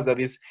working class that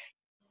is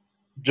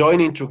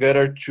joining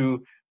together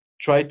to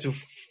try to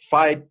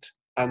fight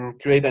and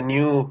create a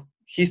new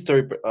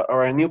history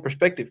or a new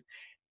perspective.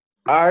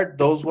 Are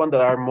those ones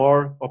that are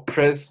more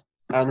oppressed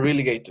and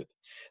relegated.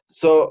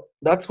 So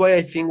that's why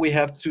I think we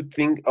have to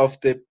think of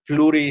the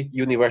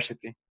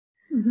pluri-university.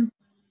 Mm-hmm.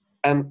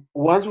 And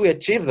once we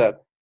achieve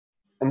that,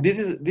 and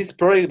this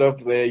project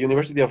of the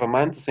University of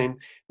Amantasane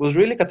was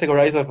really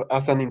categorized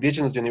as an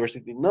indigenous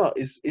university. No,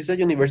 it's a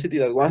university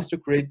that wants to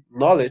create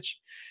knowledge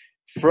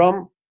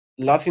from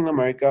Latin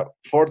America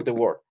for the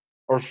world,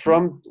 or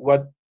from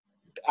what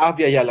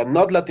Avia Yala,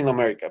 not Latin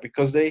America,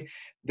 because they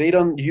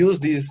don't use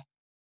this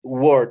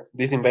word,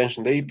 this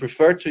invention. They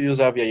prefer to use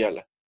Avia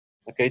Yala.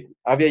 Okay,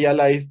 Avia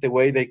Yala is the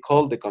way they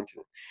call the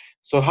continent.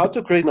 So how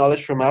to create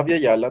knowledge from Avia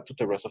Yala to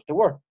the rest of the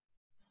world?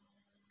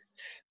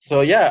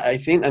 So yeah, I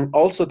think, and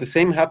also the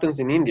same happens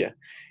in India.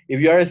 If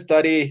you are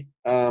studying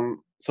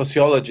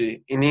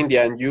sociology in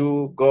India and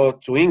you go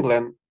to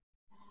England,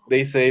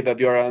 they say that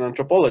you are an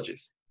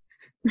anthropologist.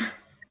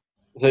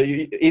 So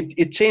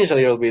it changed a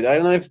little bit. I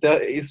don't know if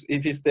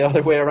it's the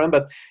other way around,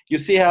 but you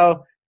see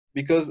how,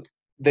 because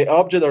the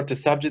object or the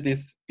subject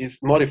is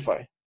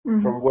modified.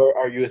 Mm-hmm. From where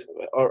are you,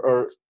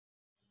 or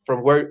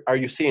from where are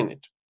you seeing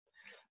it?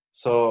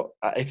 So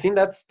I think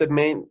that's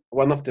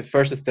one of the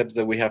first steps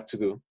that we have to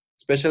do,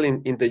 especially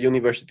in the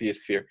university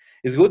sphere.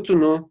 It's good to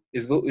know,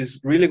 it's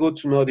really good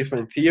to know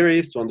different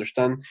theories, to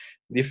understand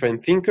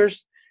different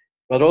thinkers,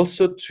 but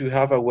also to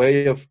have a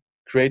way of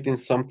creating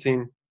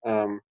something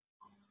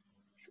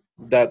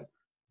that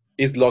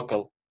is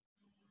local,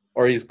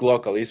 or is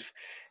global, is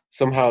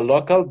somehow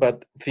local,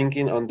 but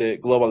thinking on the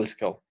global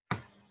scale.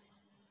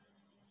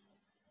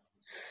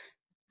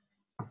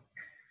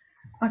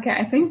 Okay,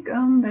 I think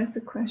there's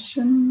a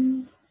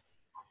question.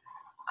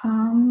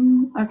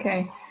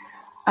 Okay.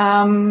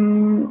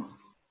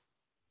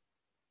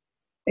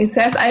 It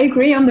says, I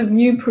agree on the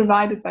view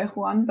provided by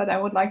Juan, but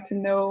I would like to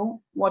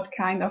know what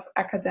kind of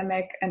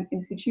academic and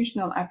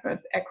institutional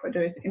efforts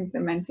Ecuador is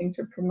implementing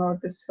to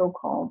promote the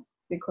so-called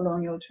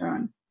de-colonial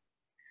turn.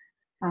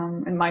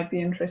 It might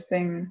be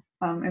interesting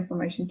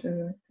information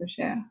to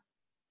share,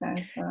 says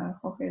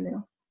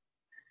Rogelio.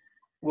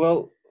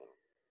 Well,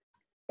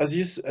 as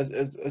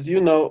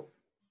you know,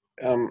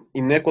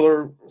 in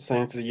Ecuador,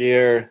 since the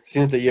year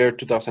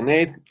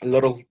 2008, a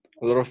lot of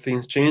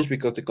things changed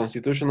because the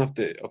constitution of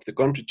the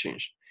country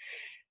changed.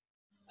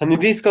 And in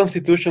this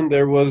constitution,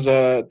 there was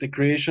the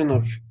creation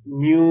of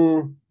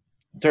new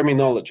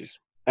terminologies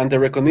and the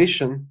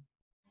recognition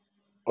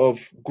of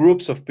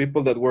groups of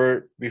people that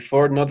were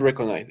before not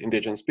recognized: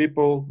 indigenous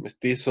people,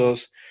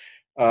 mestizos,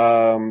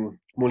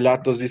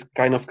 mulattoes, these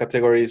kind of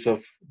categories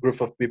of group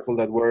of people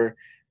that were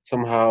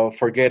somehow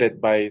forgotten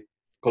by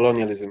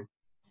colonialism.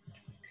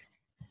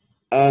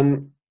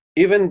 And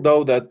even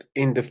though that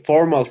in the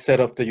formal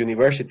set of the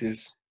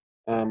universities,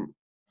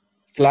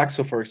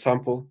 Flaxo, for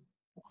example,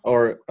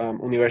 or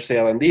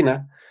Universidad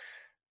Andina,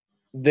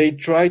 they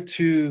try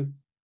to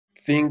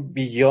think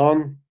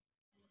beyond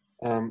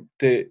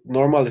the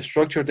normal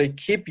structure. They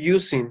keep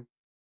using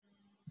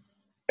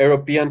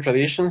European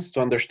traditions to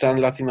understand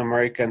Latin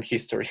American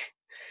history.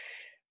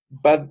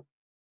 But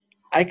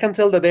I can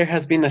tell that there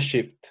has been a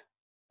shift,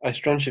 a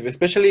strong shift,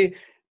 especially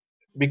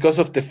because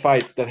of the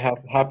fights that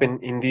have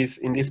happened in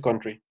this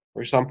country.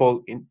 For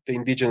example, in the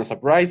indigenous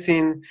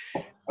uprising,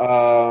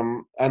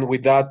 and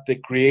with that, the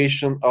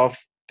creation of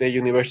the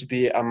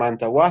University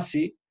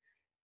Amantawasi,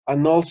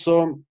 and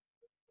also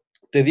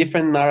the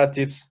different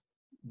narratives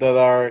that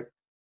are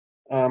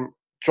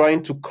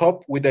trying to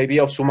cope with the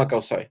idea of summa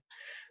causae.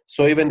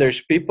 So even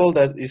there's people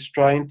that is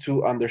trying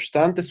to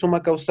understand the summa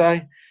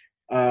causae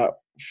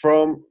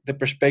from the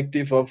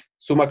perspective of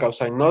summa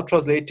causae, not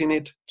translating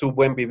it to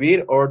buen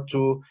vivir or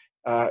to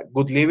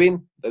good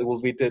living, that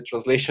will be the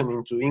translation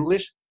into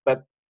English,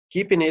 but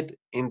keeping it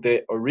in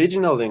the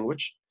original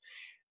language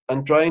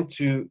and trying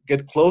to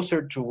get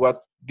closer to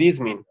what these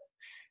mean.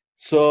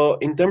 So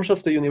in terms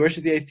of the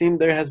university, I think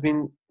there has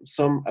been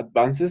some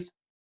advances,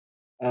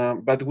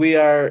 but we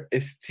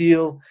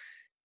still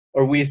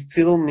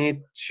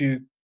need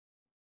to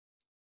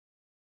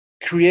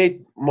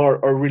create more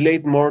or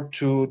relate more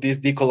to this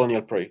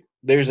decolonial project.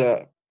 There's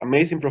a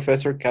amazing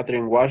professor,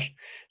 Catherine Wash.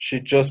 She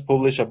just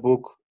published a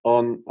book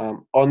on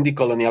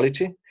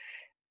decoloniality,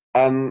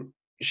 and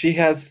she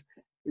has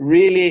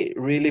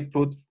really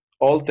put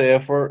all the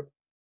effort,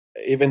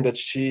 even that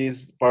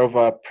she's part of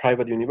a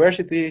private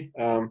university,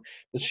 that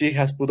she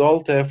has put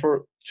all the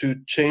effort to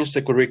change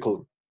the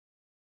curriculum.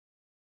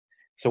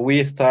 So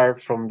we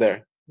start from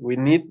there.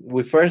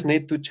 We first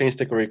need to change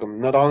the curriculum,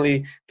 not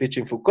only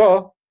teaching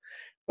Foucault,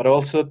 but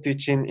also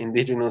teaching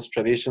indigenous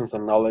traditions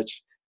and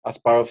knowledge as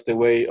part of the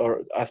way,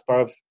 or as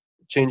part of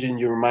changing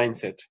your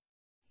mindset.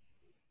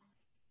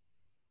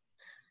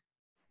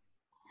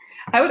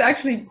 I would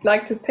actually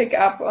like to pick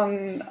up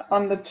on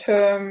the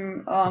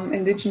term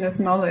indigenous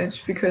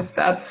knowledge, because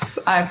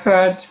I've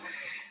heard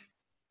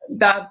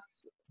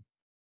that's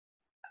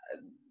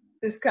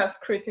discussed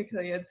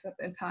critically at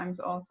times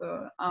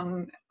also.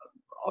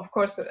 Of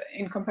course,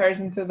 in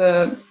comparison to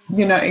the,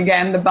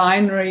 again, the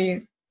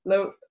binary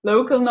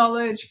local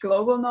knowledge,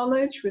 global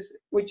knowledge,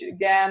 which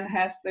again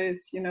has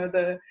this,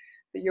 the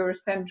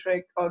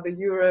Eurocentric or the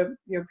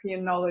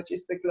European knowledge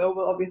is the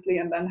global, obviously,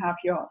 and then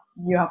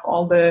you have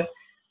all the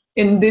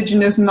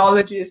indigenous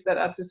knowledges that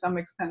are to some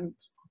extent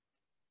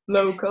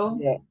local,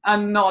 yeah,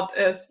 and not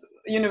as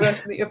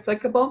universally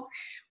applicable.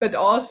 But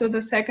also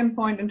the second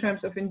point in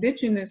terms of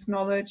indigenous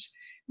knowledge,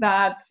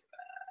 that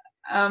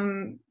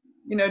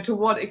to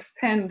what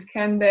extent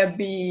can there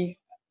be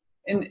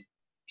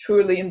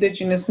truly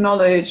indigenous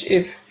knowledge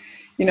if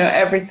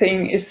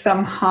everything is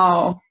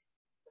somehow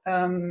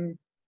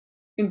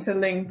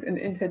interlinked and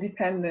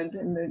interdependent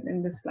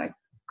in this like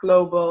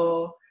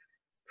global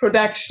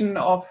production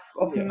of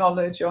yes,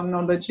 knowledge or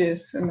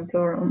knowledges in the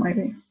plural,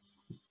 maybe.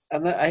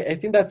 And I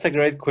think that's a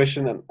great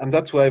question, and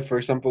that's why, for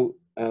example,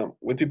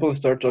 when people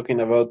start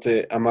talking about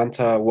the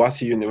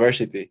Amantawasi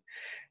University,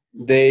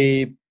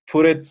 they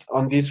put it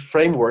on this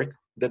framework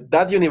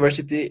that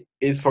university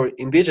is for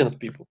indigenous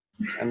people,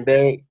 and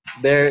the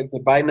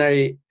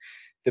binary,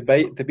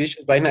 the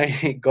vicious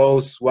binary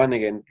goes one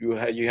again.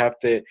 You have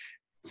the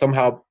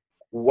somehow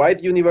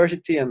white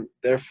university, and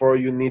therefore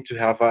you need to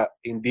have a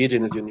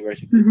indigenous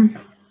university. Mm-hmm.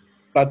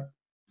 But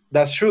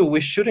that's true.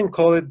 We shouldn't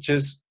call it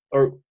just,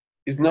 or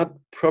it's not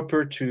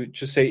proper to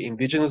just say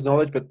indigenous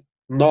knowledge, but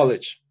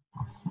knowledge.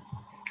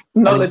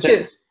 Knowledge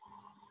is.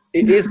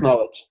 It is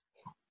knowledge.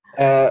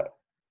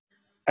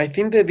 I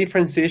think the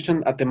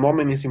differentiation at the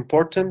moment is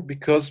important,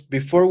 because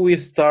before we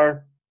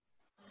start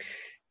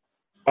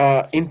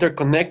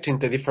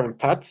interconnecting the different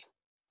paths,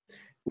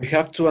 we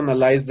have to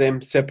analyze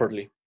them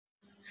separately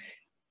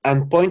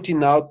and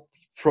pointing out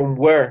from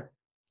where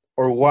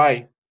or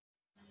why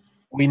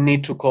we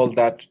need to call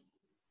that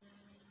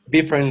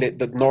differently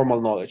than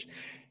normal knowledge.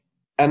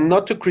 And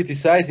not to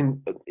criticize,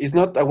 it's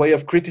not a way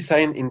of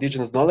criticizing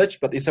indigenous knowledge,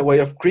 but it's a way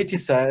of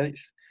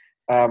criticize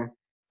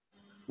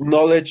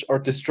knowledge, or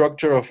the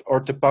structure of, or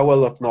the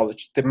power of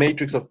knowledge, the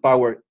matrix of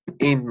power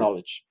in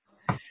knowledge.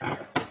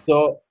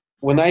 So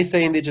when I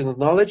say indigenous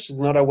knowledge, it's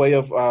not a way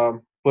of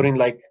putting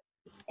like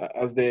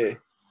as a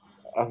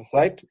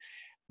site,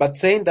 but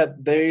saying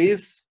that there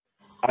is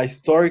a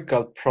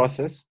historical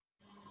process,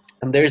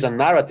 and there is a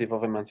narrative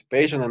of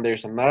emancipation, and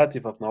there's a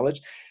narrative of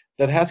knowledge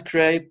that has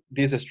created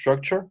this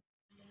structure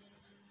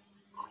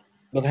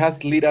that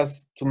has led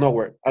us to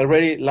nowhere.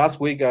 Already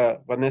last week,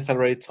 Vanessa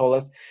already told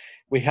us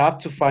we have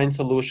to find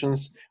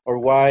solutions, or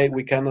why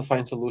we cannot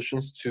find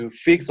solutions to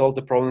fix all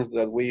the problems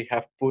that we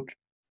have put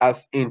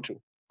us into.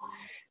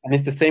 And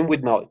it's the same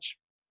with knowledge.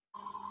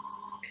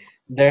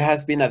 There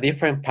has been a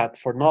different path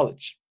for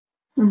knowledge,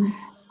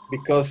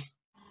 because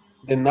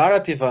the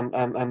narrative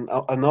and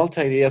all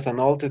the ideas and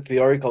all the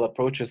theoretical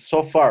approaches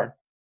so far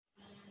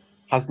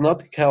has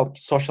not helped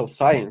social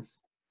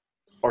science,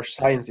 or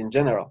science in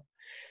general,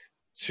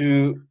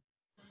 to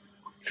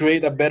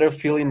create a better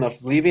feeling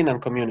of living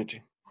and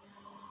community.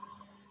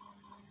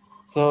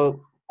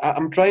 So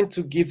I'm trying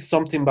to give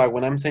something back.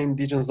 When I'm saying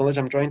indigenous knowledge,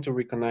 I'm trying to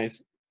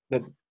recognize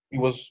that it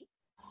was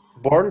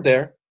born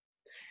there,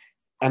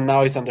 and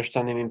now it's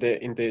understanding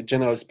in the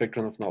general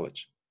spectrum of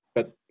knowledge.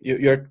 But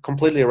you're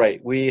completely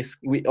right. We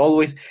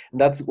always,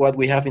 that's what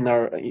we have in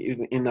our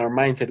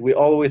mindset. We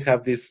always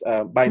have this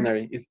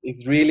binary.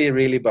 It's really,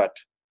 really bad.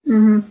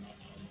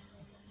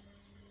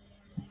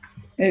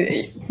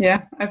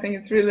 Yeah, I think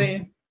it's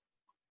really,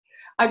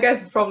 I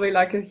guess it's probably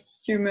like a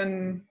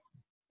human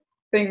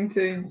thing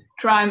to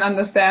try and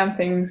understand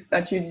things,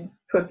 that you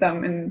put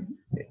them in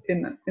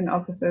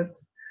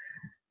opposites.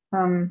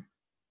 So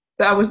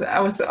I was,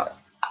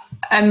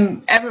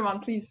 and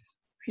everyone, please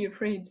feel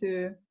free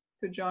to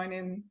join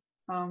in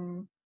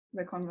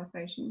the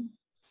conversation.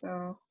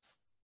 So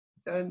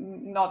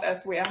not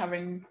as we are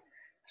having,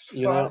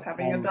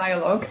 having a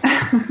dialogue.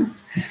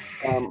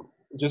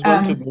 Just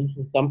want to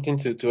mention something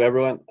to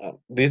everyone.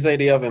 This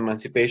idea of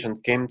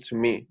emancipation came to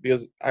me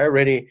because I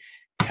already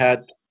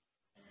had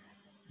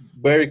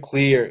very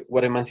clear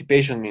what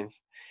emancipation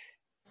means.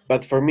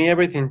 But for me,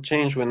 everything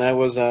changed when I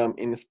was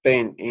in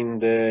Spain, in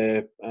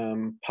the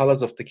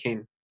Palace of the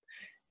King.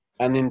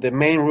 And in the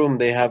main room,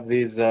 they have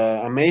this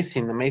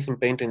amazing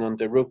painting on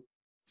the roof,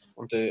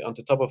 on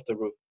the top of the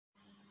roof.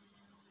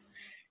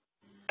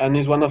 And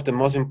it's one of the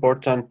most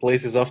important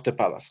places of the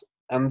palace.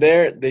 And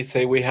there they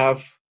say we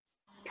have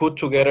put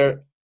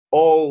together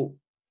all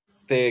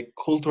the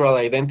cultural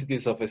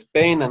identities of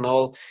Spain and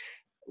all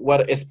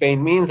what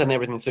Spain means and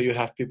everything. So you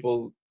have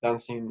people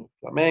dancing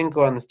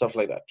flamenco and stuff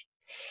like that.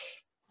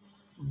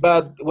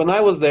 But when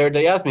I was there,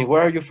 they asked me,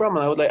 where are you from?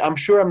 And I was like, I'm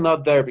sure I'm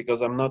not there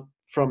because I'm not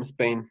from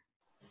Spain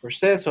per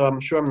se, so I'm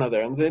sure I'm not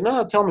there. And they,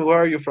 no, tell me, where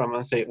are you from? And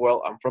I say,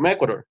 well, I'm from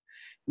Ecuador.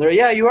 They're,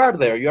 yeah, you are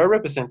there. You are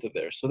represented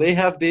there. So they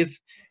have this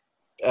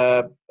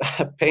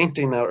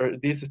painting, or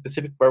this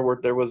specific part where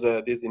there was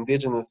this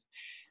indigenous,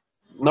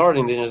 not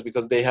indigenous,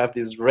 because they have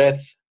this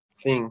red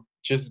thing,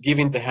 just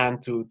giving the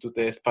hand to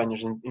the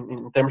Spaniards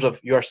in terms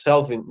of you are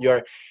saving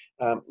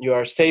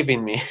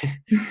me.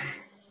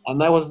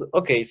 And I was,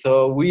 okay,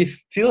 so we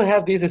still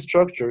have these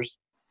structures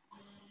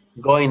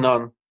going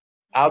on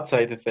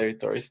outside the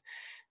territories.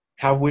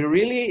 Have we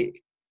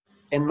really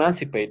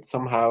emancipated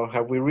somehow?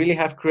 Have we really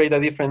have created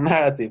a different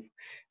narrative?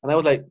 And I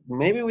was like,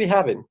 maybe we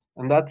haven't.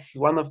 And that's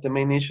one of the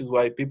main issues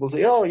why people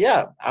say, oh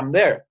yeah, I'm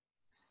there.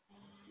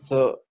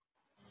 So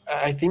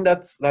I think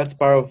that's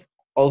part of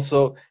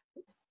also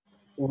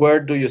where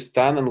do you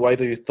stand and why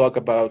do you talk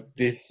about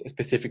these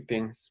specific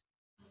things?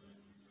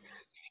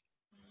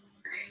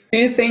 Do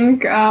you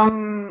think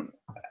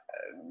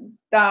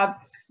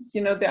that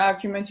the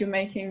argument you're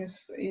making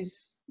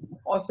is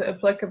also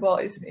applicable?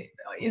 Is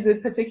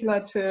it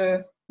particular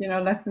to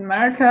Latin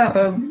America,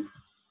 or do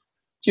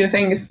you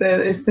think is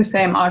the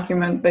same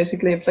argument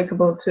basically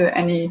applicable to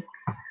any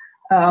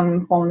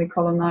formerly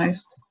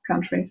colonized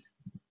countries?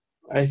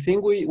 I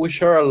think we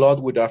share a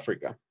lot with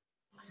Africa.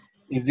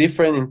 It's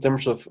different in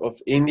terms of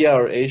India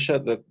or Asia,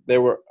 that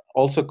there were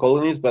also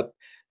colonies, but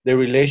the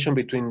relation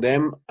between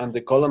them and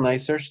the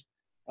colonizers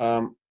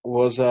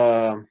was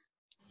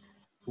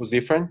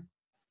different.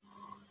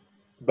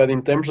 But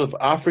in terms of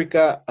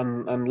Africa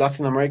and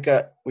Latin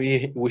America,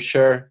 we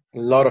share a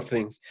lot of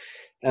things.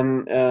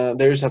 And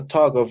there's a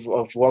talk of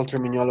Walter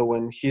Mignolo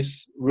when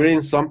he's reading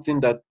something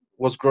that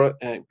was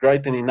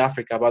written in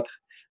Africa about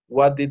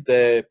what did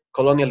the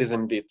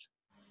colonialism did.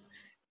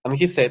 And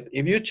he said,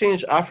 if you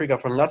change Africa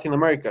from Latin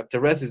America,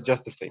 the rest is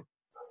just the same.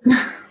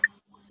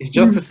 It's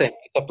just the same.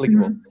 It's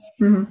applicable.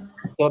 Mm-hmm.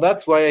 So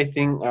that's why I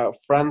think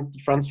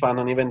Frantz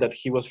Fanon, even that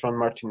he was from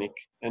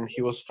Martinique and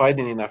he was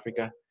fighting in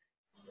Africa,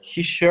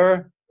 he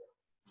shared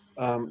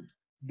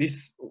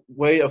this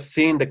way of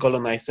seeing the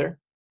colonizer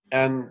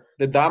and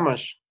the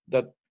damage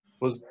that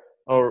was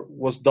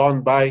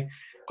done by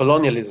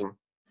colonialism.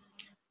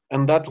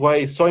 And that's why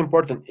it's so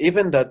important,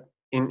 even that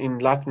in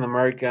Latin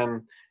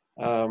American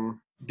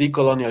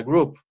de-colonial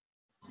group,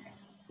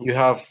 you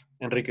have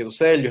Enrique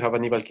Dussel, you have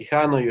Aníbal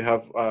Quijano, you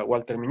have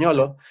Walter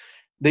Mignolo.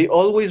 They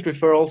always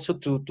refer also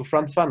to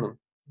Frantz Fanon.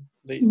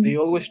 They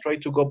always try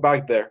to go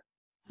back there.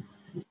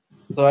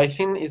 So I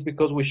think it's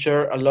because we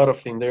share a lot of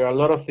things. There are a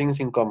lot of things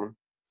in common.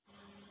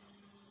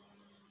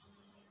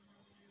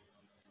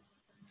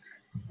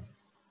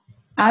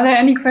 Are there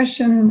any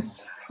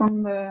questions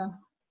from the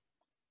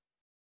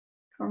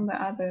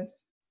others?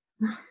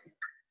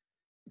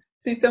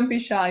 Please don't be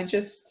shy.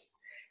 Just,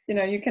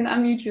 you can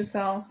unmute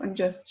yourself and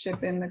just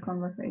chip in the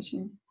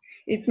conversation.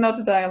 It's not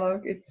a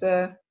dialogue. It's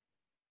a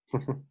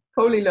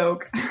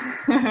polylogue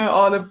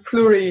or the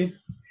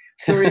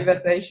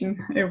pluriversation,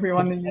 if we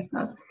want to use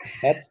that.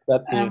 That's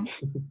it.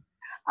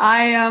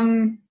 I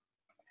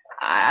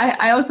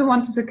also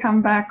wanted to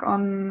come back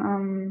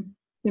on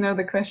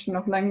the question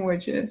of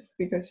languages,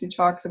 because you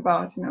talked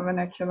about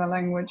vernacular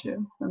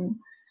languages, and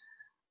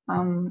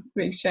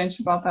we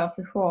exchanged about that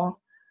before,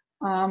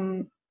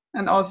 and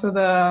also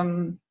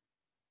the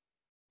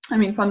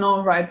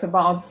Fanon writes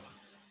about,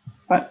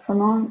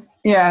 Fanon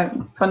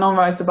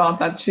writes about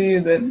that too,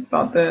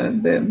 about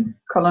the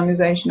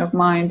colonization of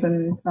mind,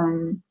 and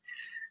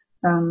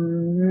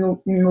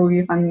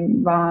Ngugi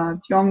van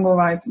Tiongo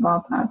writes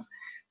about that.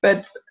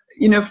 But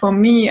for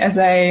me, as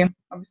a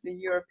obviously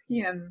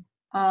European,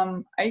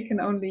 I can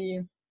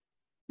only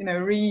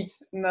read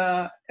in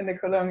the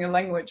colonial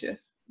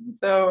languages.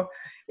 So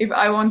if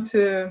I want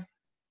to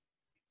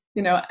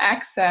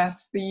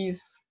access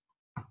these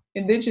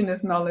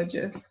indigenous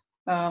knowledges,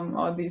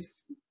 or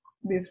these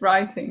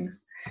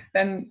writings,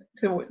 then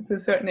to a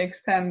certain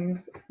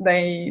extent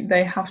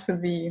they have to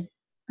be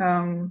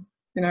in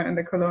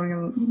the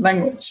colonial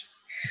language,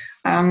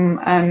 while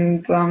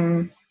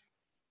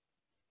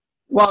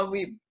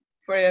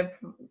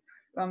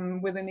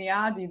within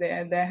EADI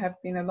there have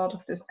been a lot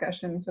of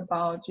discussions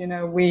about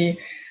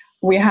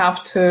we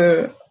have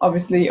to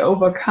obviously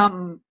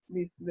overcome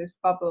this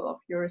bubble of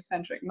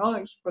Eurocentric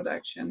knowledge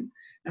production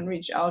and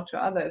reach out to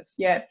others,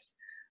 yet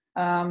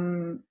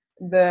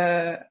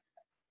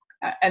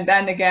and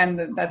then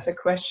again, that's a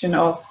question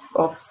of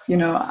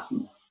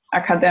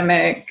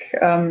academic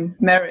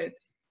merit,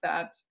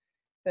 that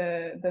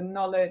the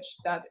knowledge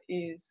that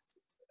is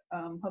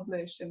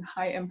published in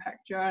high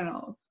impact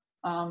journals,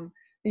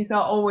 these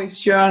are always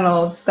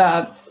journals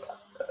that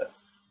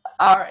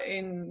are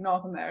in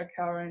North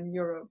America or in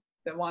Europe,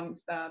 the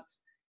ones that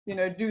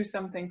do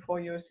something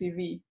for your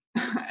CV.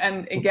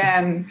 And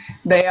again,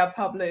 they are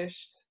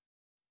published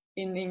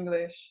in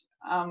English.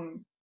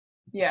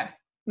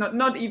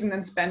 Not even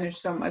in Spanish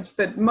so much,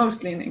 but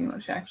mostly in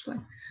English, actually.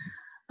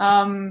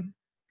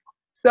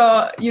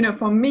 So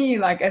for me,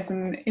 like as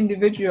an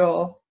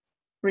individual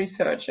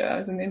researcher,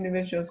 as an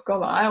individual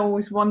scholar, I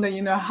always wonder,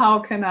 how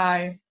can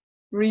I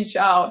reach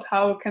out?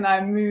 How can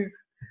I move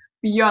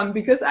beyond?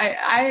 Because I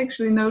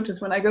actually notice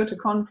when I go to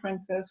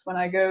conferences, when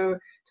I go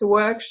to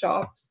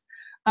workshops,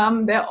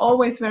 they're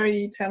always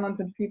very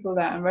talented people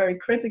there and very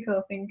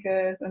critical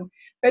thinkers,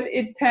 but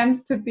it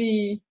tends to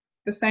be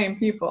the same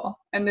people,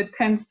 and it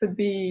tends to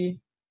be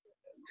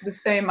the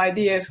same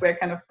ideas we're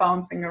kind of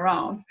bouncing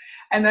around.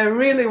 And I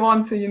really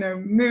want to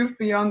move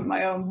beyond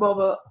my own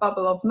bubble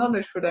of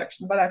knowledge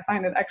production, but I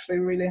find it actually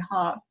really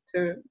hard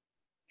to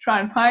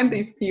try and find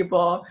these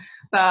people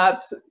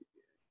that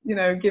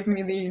give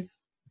me these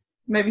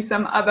maybe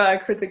some other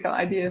critical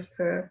ideas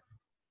to.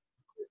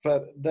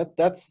 But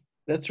that's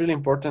really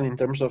important in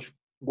terms of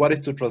what is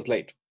to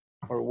translate,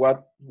 or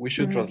what we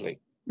should translate.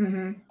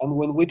 And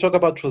when we talk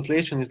about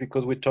translation, is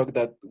because we talk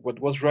that what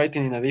was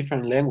written in a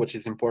different language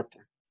is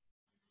important.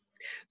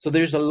 So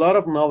there's a lot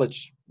of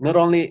knowledge, not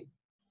only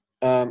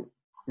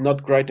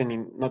not graded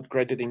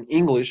in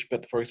English,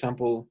 but for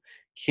example,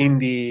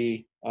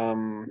 Hindi,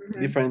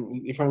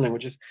 different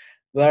languages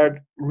that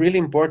are really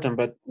important.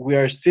 But we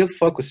are still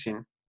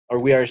focusing, or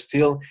we are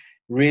still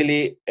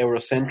really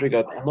Eurocentric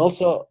and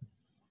also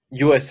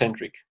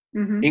US-centric.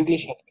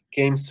 English has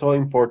become so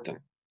important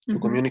to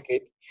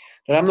communicate.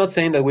 But I'm not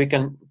saying that we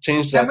can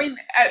change that. I mean,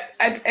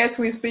 as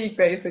we speak,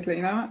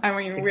 basically, I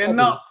mean, exactly. We're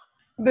not.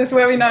 This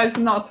webinar is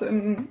not.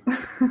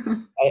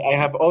 I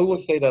have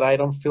always said that I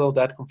don't feel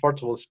that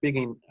comfortable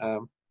speaking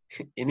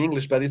in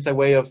English, but it's a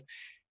way of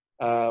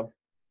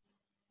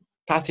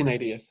passing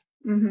ideas.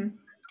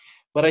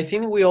 But I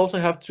think we also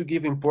have to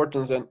give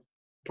importance. And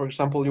for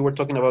example, you were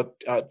talking about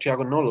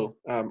Tiago Nolo,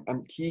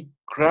 and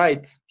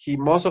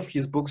most of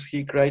his books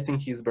he writes in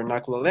his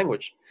vernacular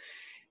language,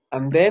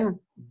 and then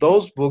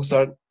those books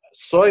are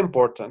so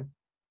important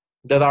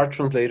that are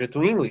translated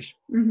to English,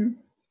 and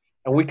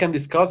we can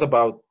discuss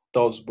about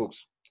those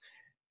books.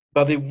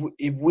 But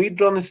if we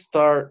don't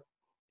start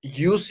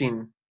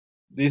using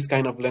these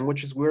kind of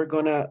languages, we're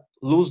gonna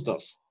lose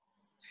those.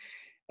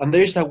 And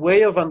there is a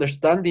way of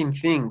understanding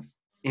things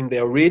in the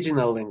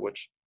original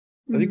language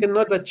that you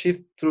cannot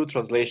achieve through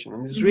translation,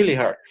 and it's really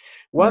hard.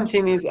 One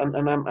thing is, and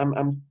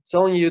I'm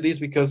telling you this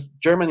because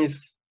German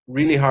is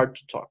really hard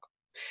to talk.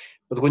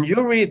 But when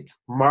you read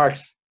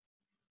Marx,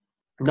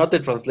 not the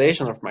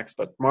translation of Marx,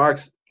 but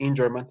Marx in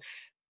German,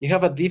 you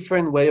have a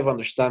different way of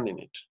understanding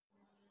it,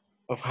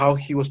 of how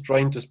he was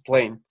trying to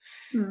explain.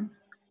 Mm.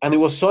 And it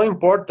was so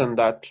important,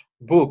 that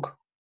book,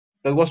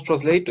 that was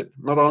translated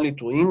not only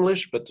to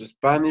English, but to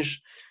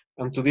Spanish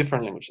and to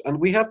different languages. And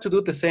we have to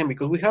do the same,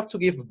 because we have to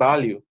give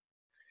value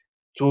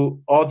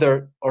to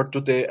other, or to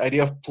the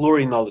idea of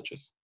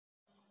pluri-knowledges.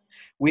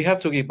 We have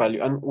to give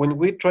value. And when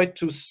we try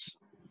to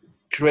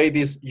create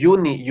this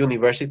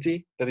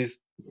university that is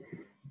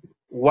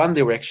one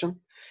direction,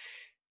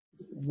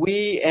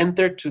 we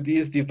enter to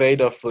this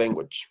debate of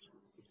language.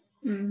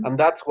 Mm. And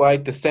that's why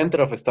the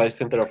Center of Studies,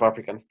 Center of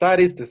African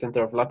Studies, the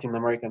Center of Latin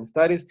American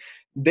Studies,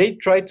 they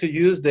try to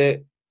use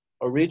the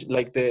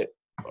like the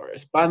or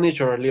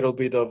Spanish, or a little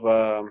bit of,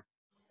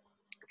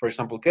 for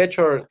example,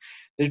 Quechua.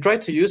 They try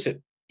to use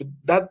it, but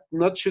that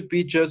not should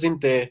be just in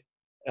the.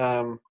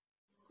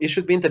 It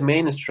should be in the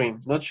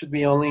mainstream, not should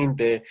be only in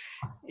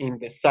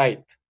the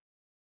site.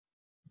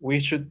 We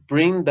should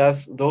bring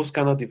those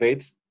kind of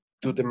debates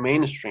to the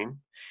mainstream,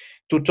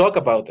 to talk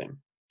about them,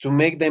 to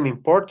make them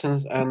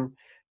important, and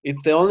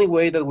it's the only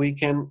way that we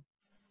can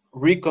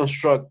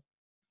reconstruct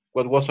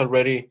what was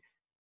already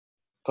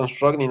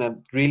constructed in a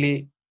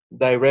really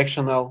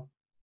directional.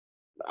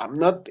 I'm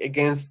not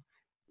against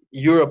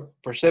Europe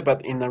per se,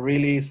 but in a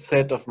really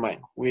set of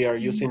mind. We are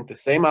using the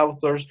same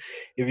authors.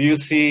 If you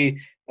see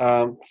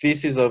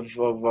theses of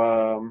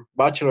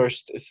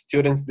bachelor's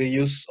students, they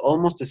use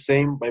almost the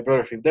same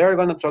bibliography. If they're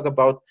going to talk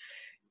about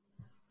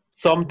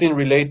something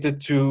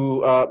related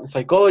to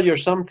psychology or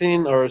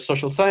something, or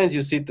social science,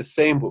 you see the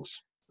same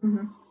books.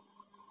 Mm-hmm.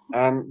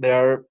 And they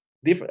are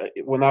different.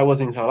 When I was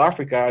in South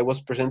Africa, I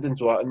was presented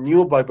to a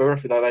new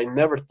bibliography that I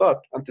never thought,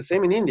 and the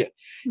same in India.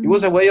 Mm-hmm. It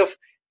was a way of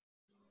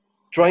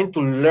trying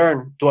to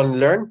learn, to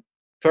unlearn,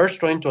 first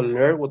trying to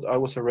unlearn what I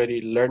was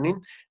already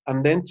learning,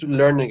 and then to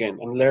learn again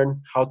and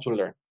learn how to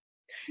learn.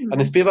 Mm-hmm.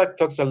 And Spivak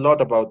talks a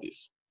lot about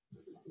this,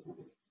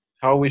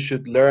 how we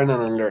should learn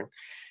and unlearn.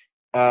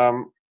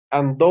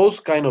 And those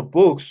kind of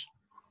books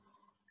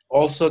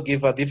also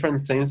give a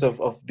different sense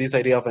of this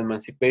idea of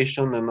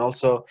emancipation, and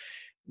also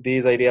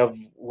this idea of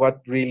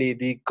what really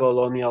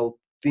de-colonial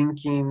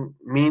thinking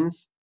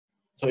means.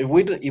 So if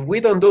we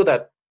don't do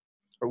that,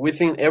 or we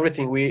think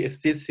everything we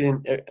still see,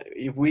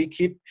 if we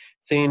keep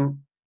seeing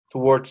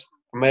towards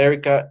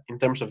America in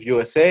terms of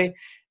USA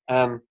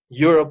and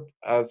Europe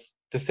as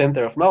the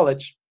center of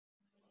knowledge,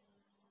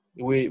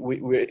 we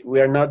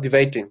are not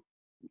debating.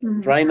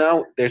 Mm-hmm. Right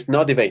now, there's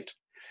no debate.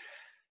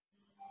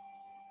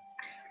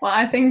 Well,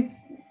 I think,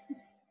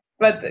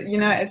 but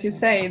as you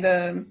say,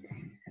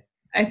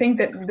 I think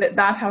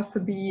that has to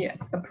be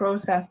a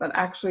process that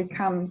actually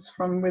comes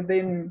from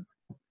within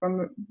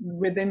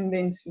the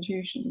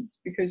institutions,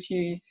 because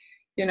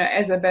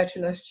as a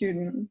bachelor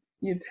student,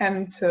 you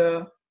tend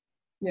to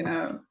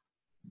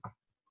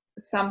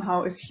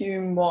somehow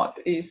assume what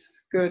is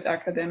good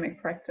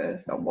academic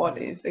practice or what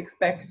is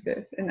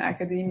expected in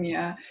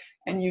academia,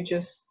 and you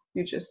just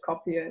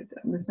copy it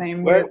the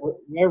same way.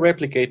 We're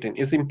replicating.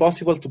 It's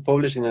impossible to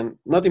publish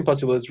not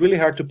impossible, it's really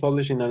hard to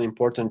publish in an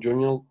important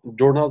journal,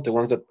 the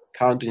ones that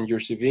count in your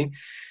CV,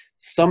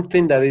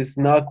 something that is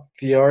not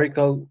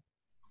theoretical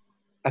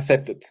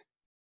accepted,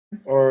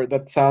 or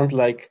that sounds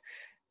like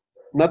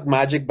not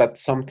magic, but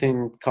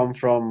something come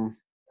from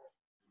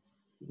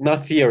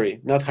not theory,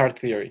 not hard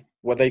theory,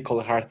 what they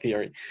call hard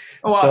theory.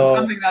 Well, so,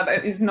 something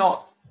that is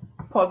not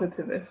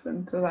positivist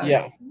into that.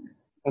 Yeah,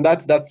 and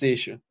that's the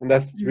issue, and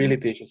that's really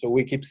the issue. So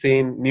we keep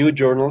seeing new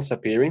journals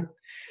appearing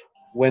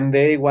when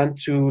they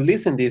want to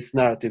listen these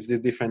narratives, these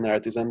different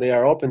narratives, and they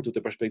are open to the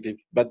perspective.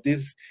 But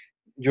these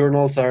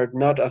journals are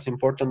not as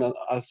important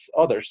as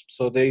others,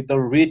 so they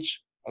don't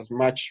reach as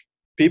much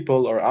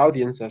people or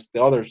audience as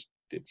the others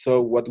did.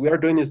 So what we are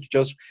doing is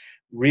just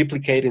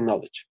replicating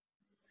knowledge.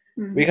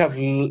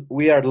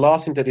 We are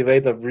lost in the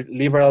debate of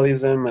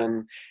liberalism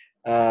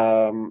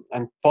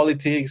and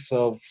politics,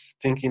 of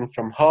thinking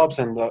from Hobbes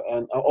and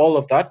all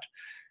of that.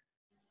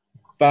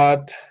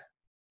 But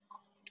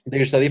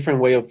there's a different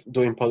way of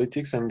doing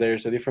politics, and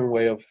there's a different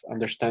way of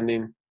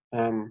understanding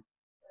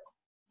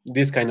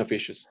these kind of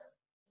issues.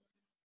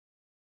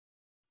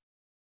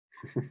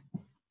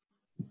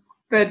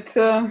 But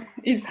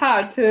it's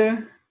hard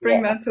to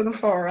bring that to the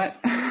fore, right?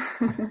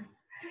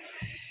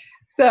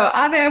 So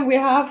we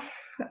have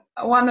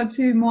 1 or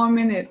 2 more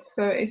minutes.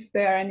 So is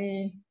there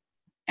any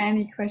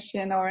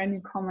question or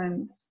any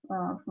comments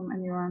from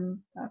anyone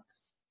that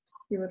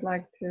you would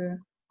like to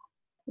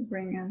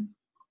bring in?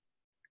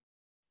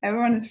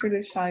 Everyone is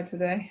really shy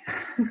today.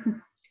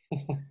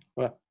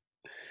 Well,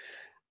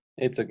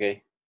 it's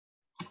okay.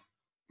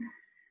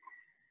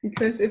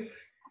 Because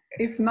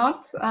if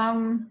not,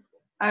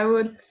 I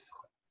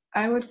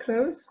would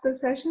close the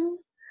session.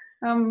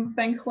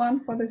 Thank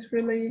Juan for this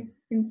really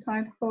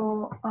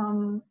insightful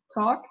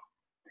talk.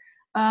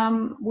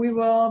 We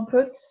will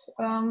put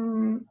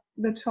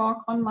the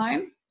talk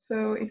online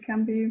so it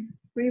can be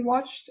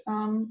rewatched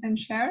and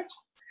shared.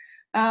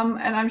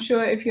 And I'm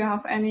sure if you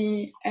have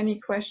any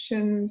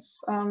questions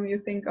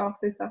you think of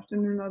this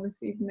afternoon or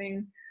this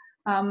evening,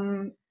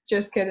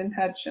 just get in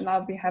touch, and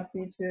I'll be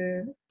happy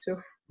to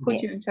put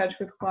you in touch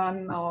with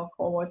Juan or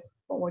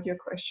forward your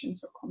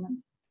questions or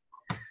comments.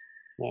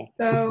 Yeah.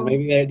 So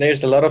Maybe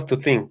there's a lot of to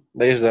think.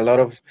 There's a lot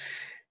of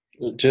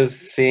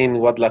just seeing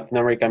what Latin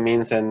America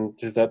means, and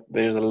just that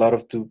there's a lot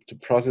of to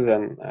process.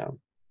 And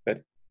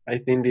but I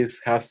think this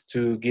has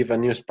to give a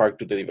new spark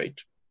to the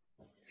debate.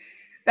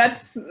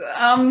 that's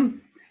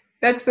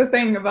the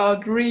thing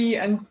about re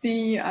and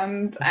de,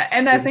 and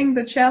I think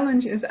the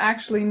challenge is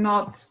actually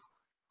not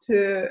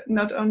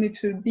only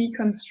to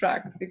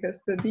deconstruct,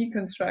 because the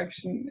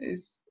deconstruction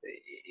is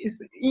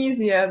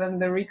easier than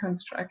the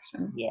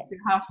reconstruction. Yeah. You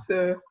have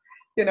to,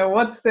 you know,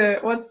 what's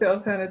the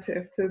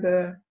alternative to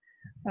the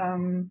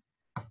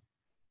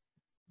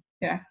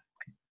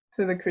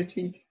to the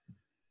critique.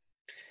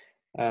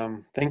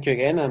 Thank you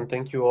again, and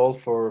thank you all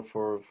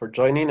for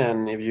joining.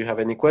 And if you have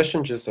any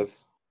questions, just as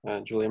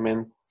Julia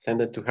meant,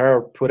 send it to her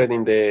or put it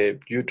in the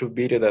YouTube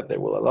video that they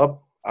will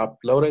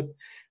upload it.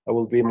 I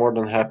will be more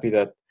than happy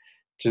that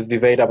just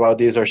debate about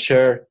this or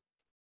share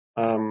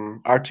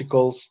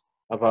articles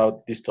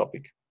about this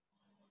topic.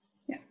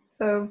 Yeah,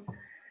 so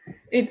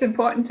it's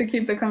important to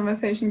keep the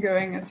conversation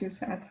going, as you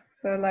said.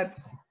 So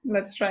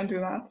let's try and do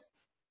that.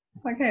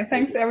 Okay,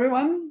 thanks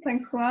everyone.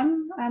 Thanks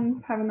Juan,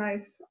 and have a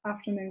nice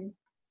afternoon.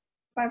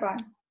 Bye-bye.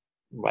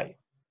 Bye.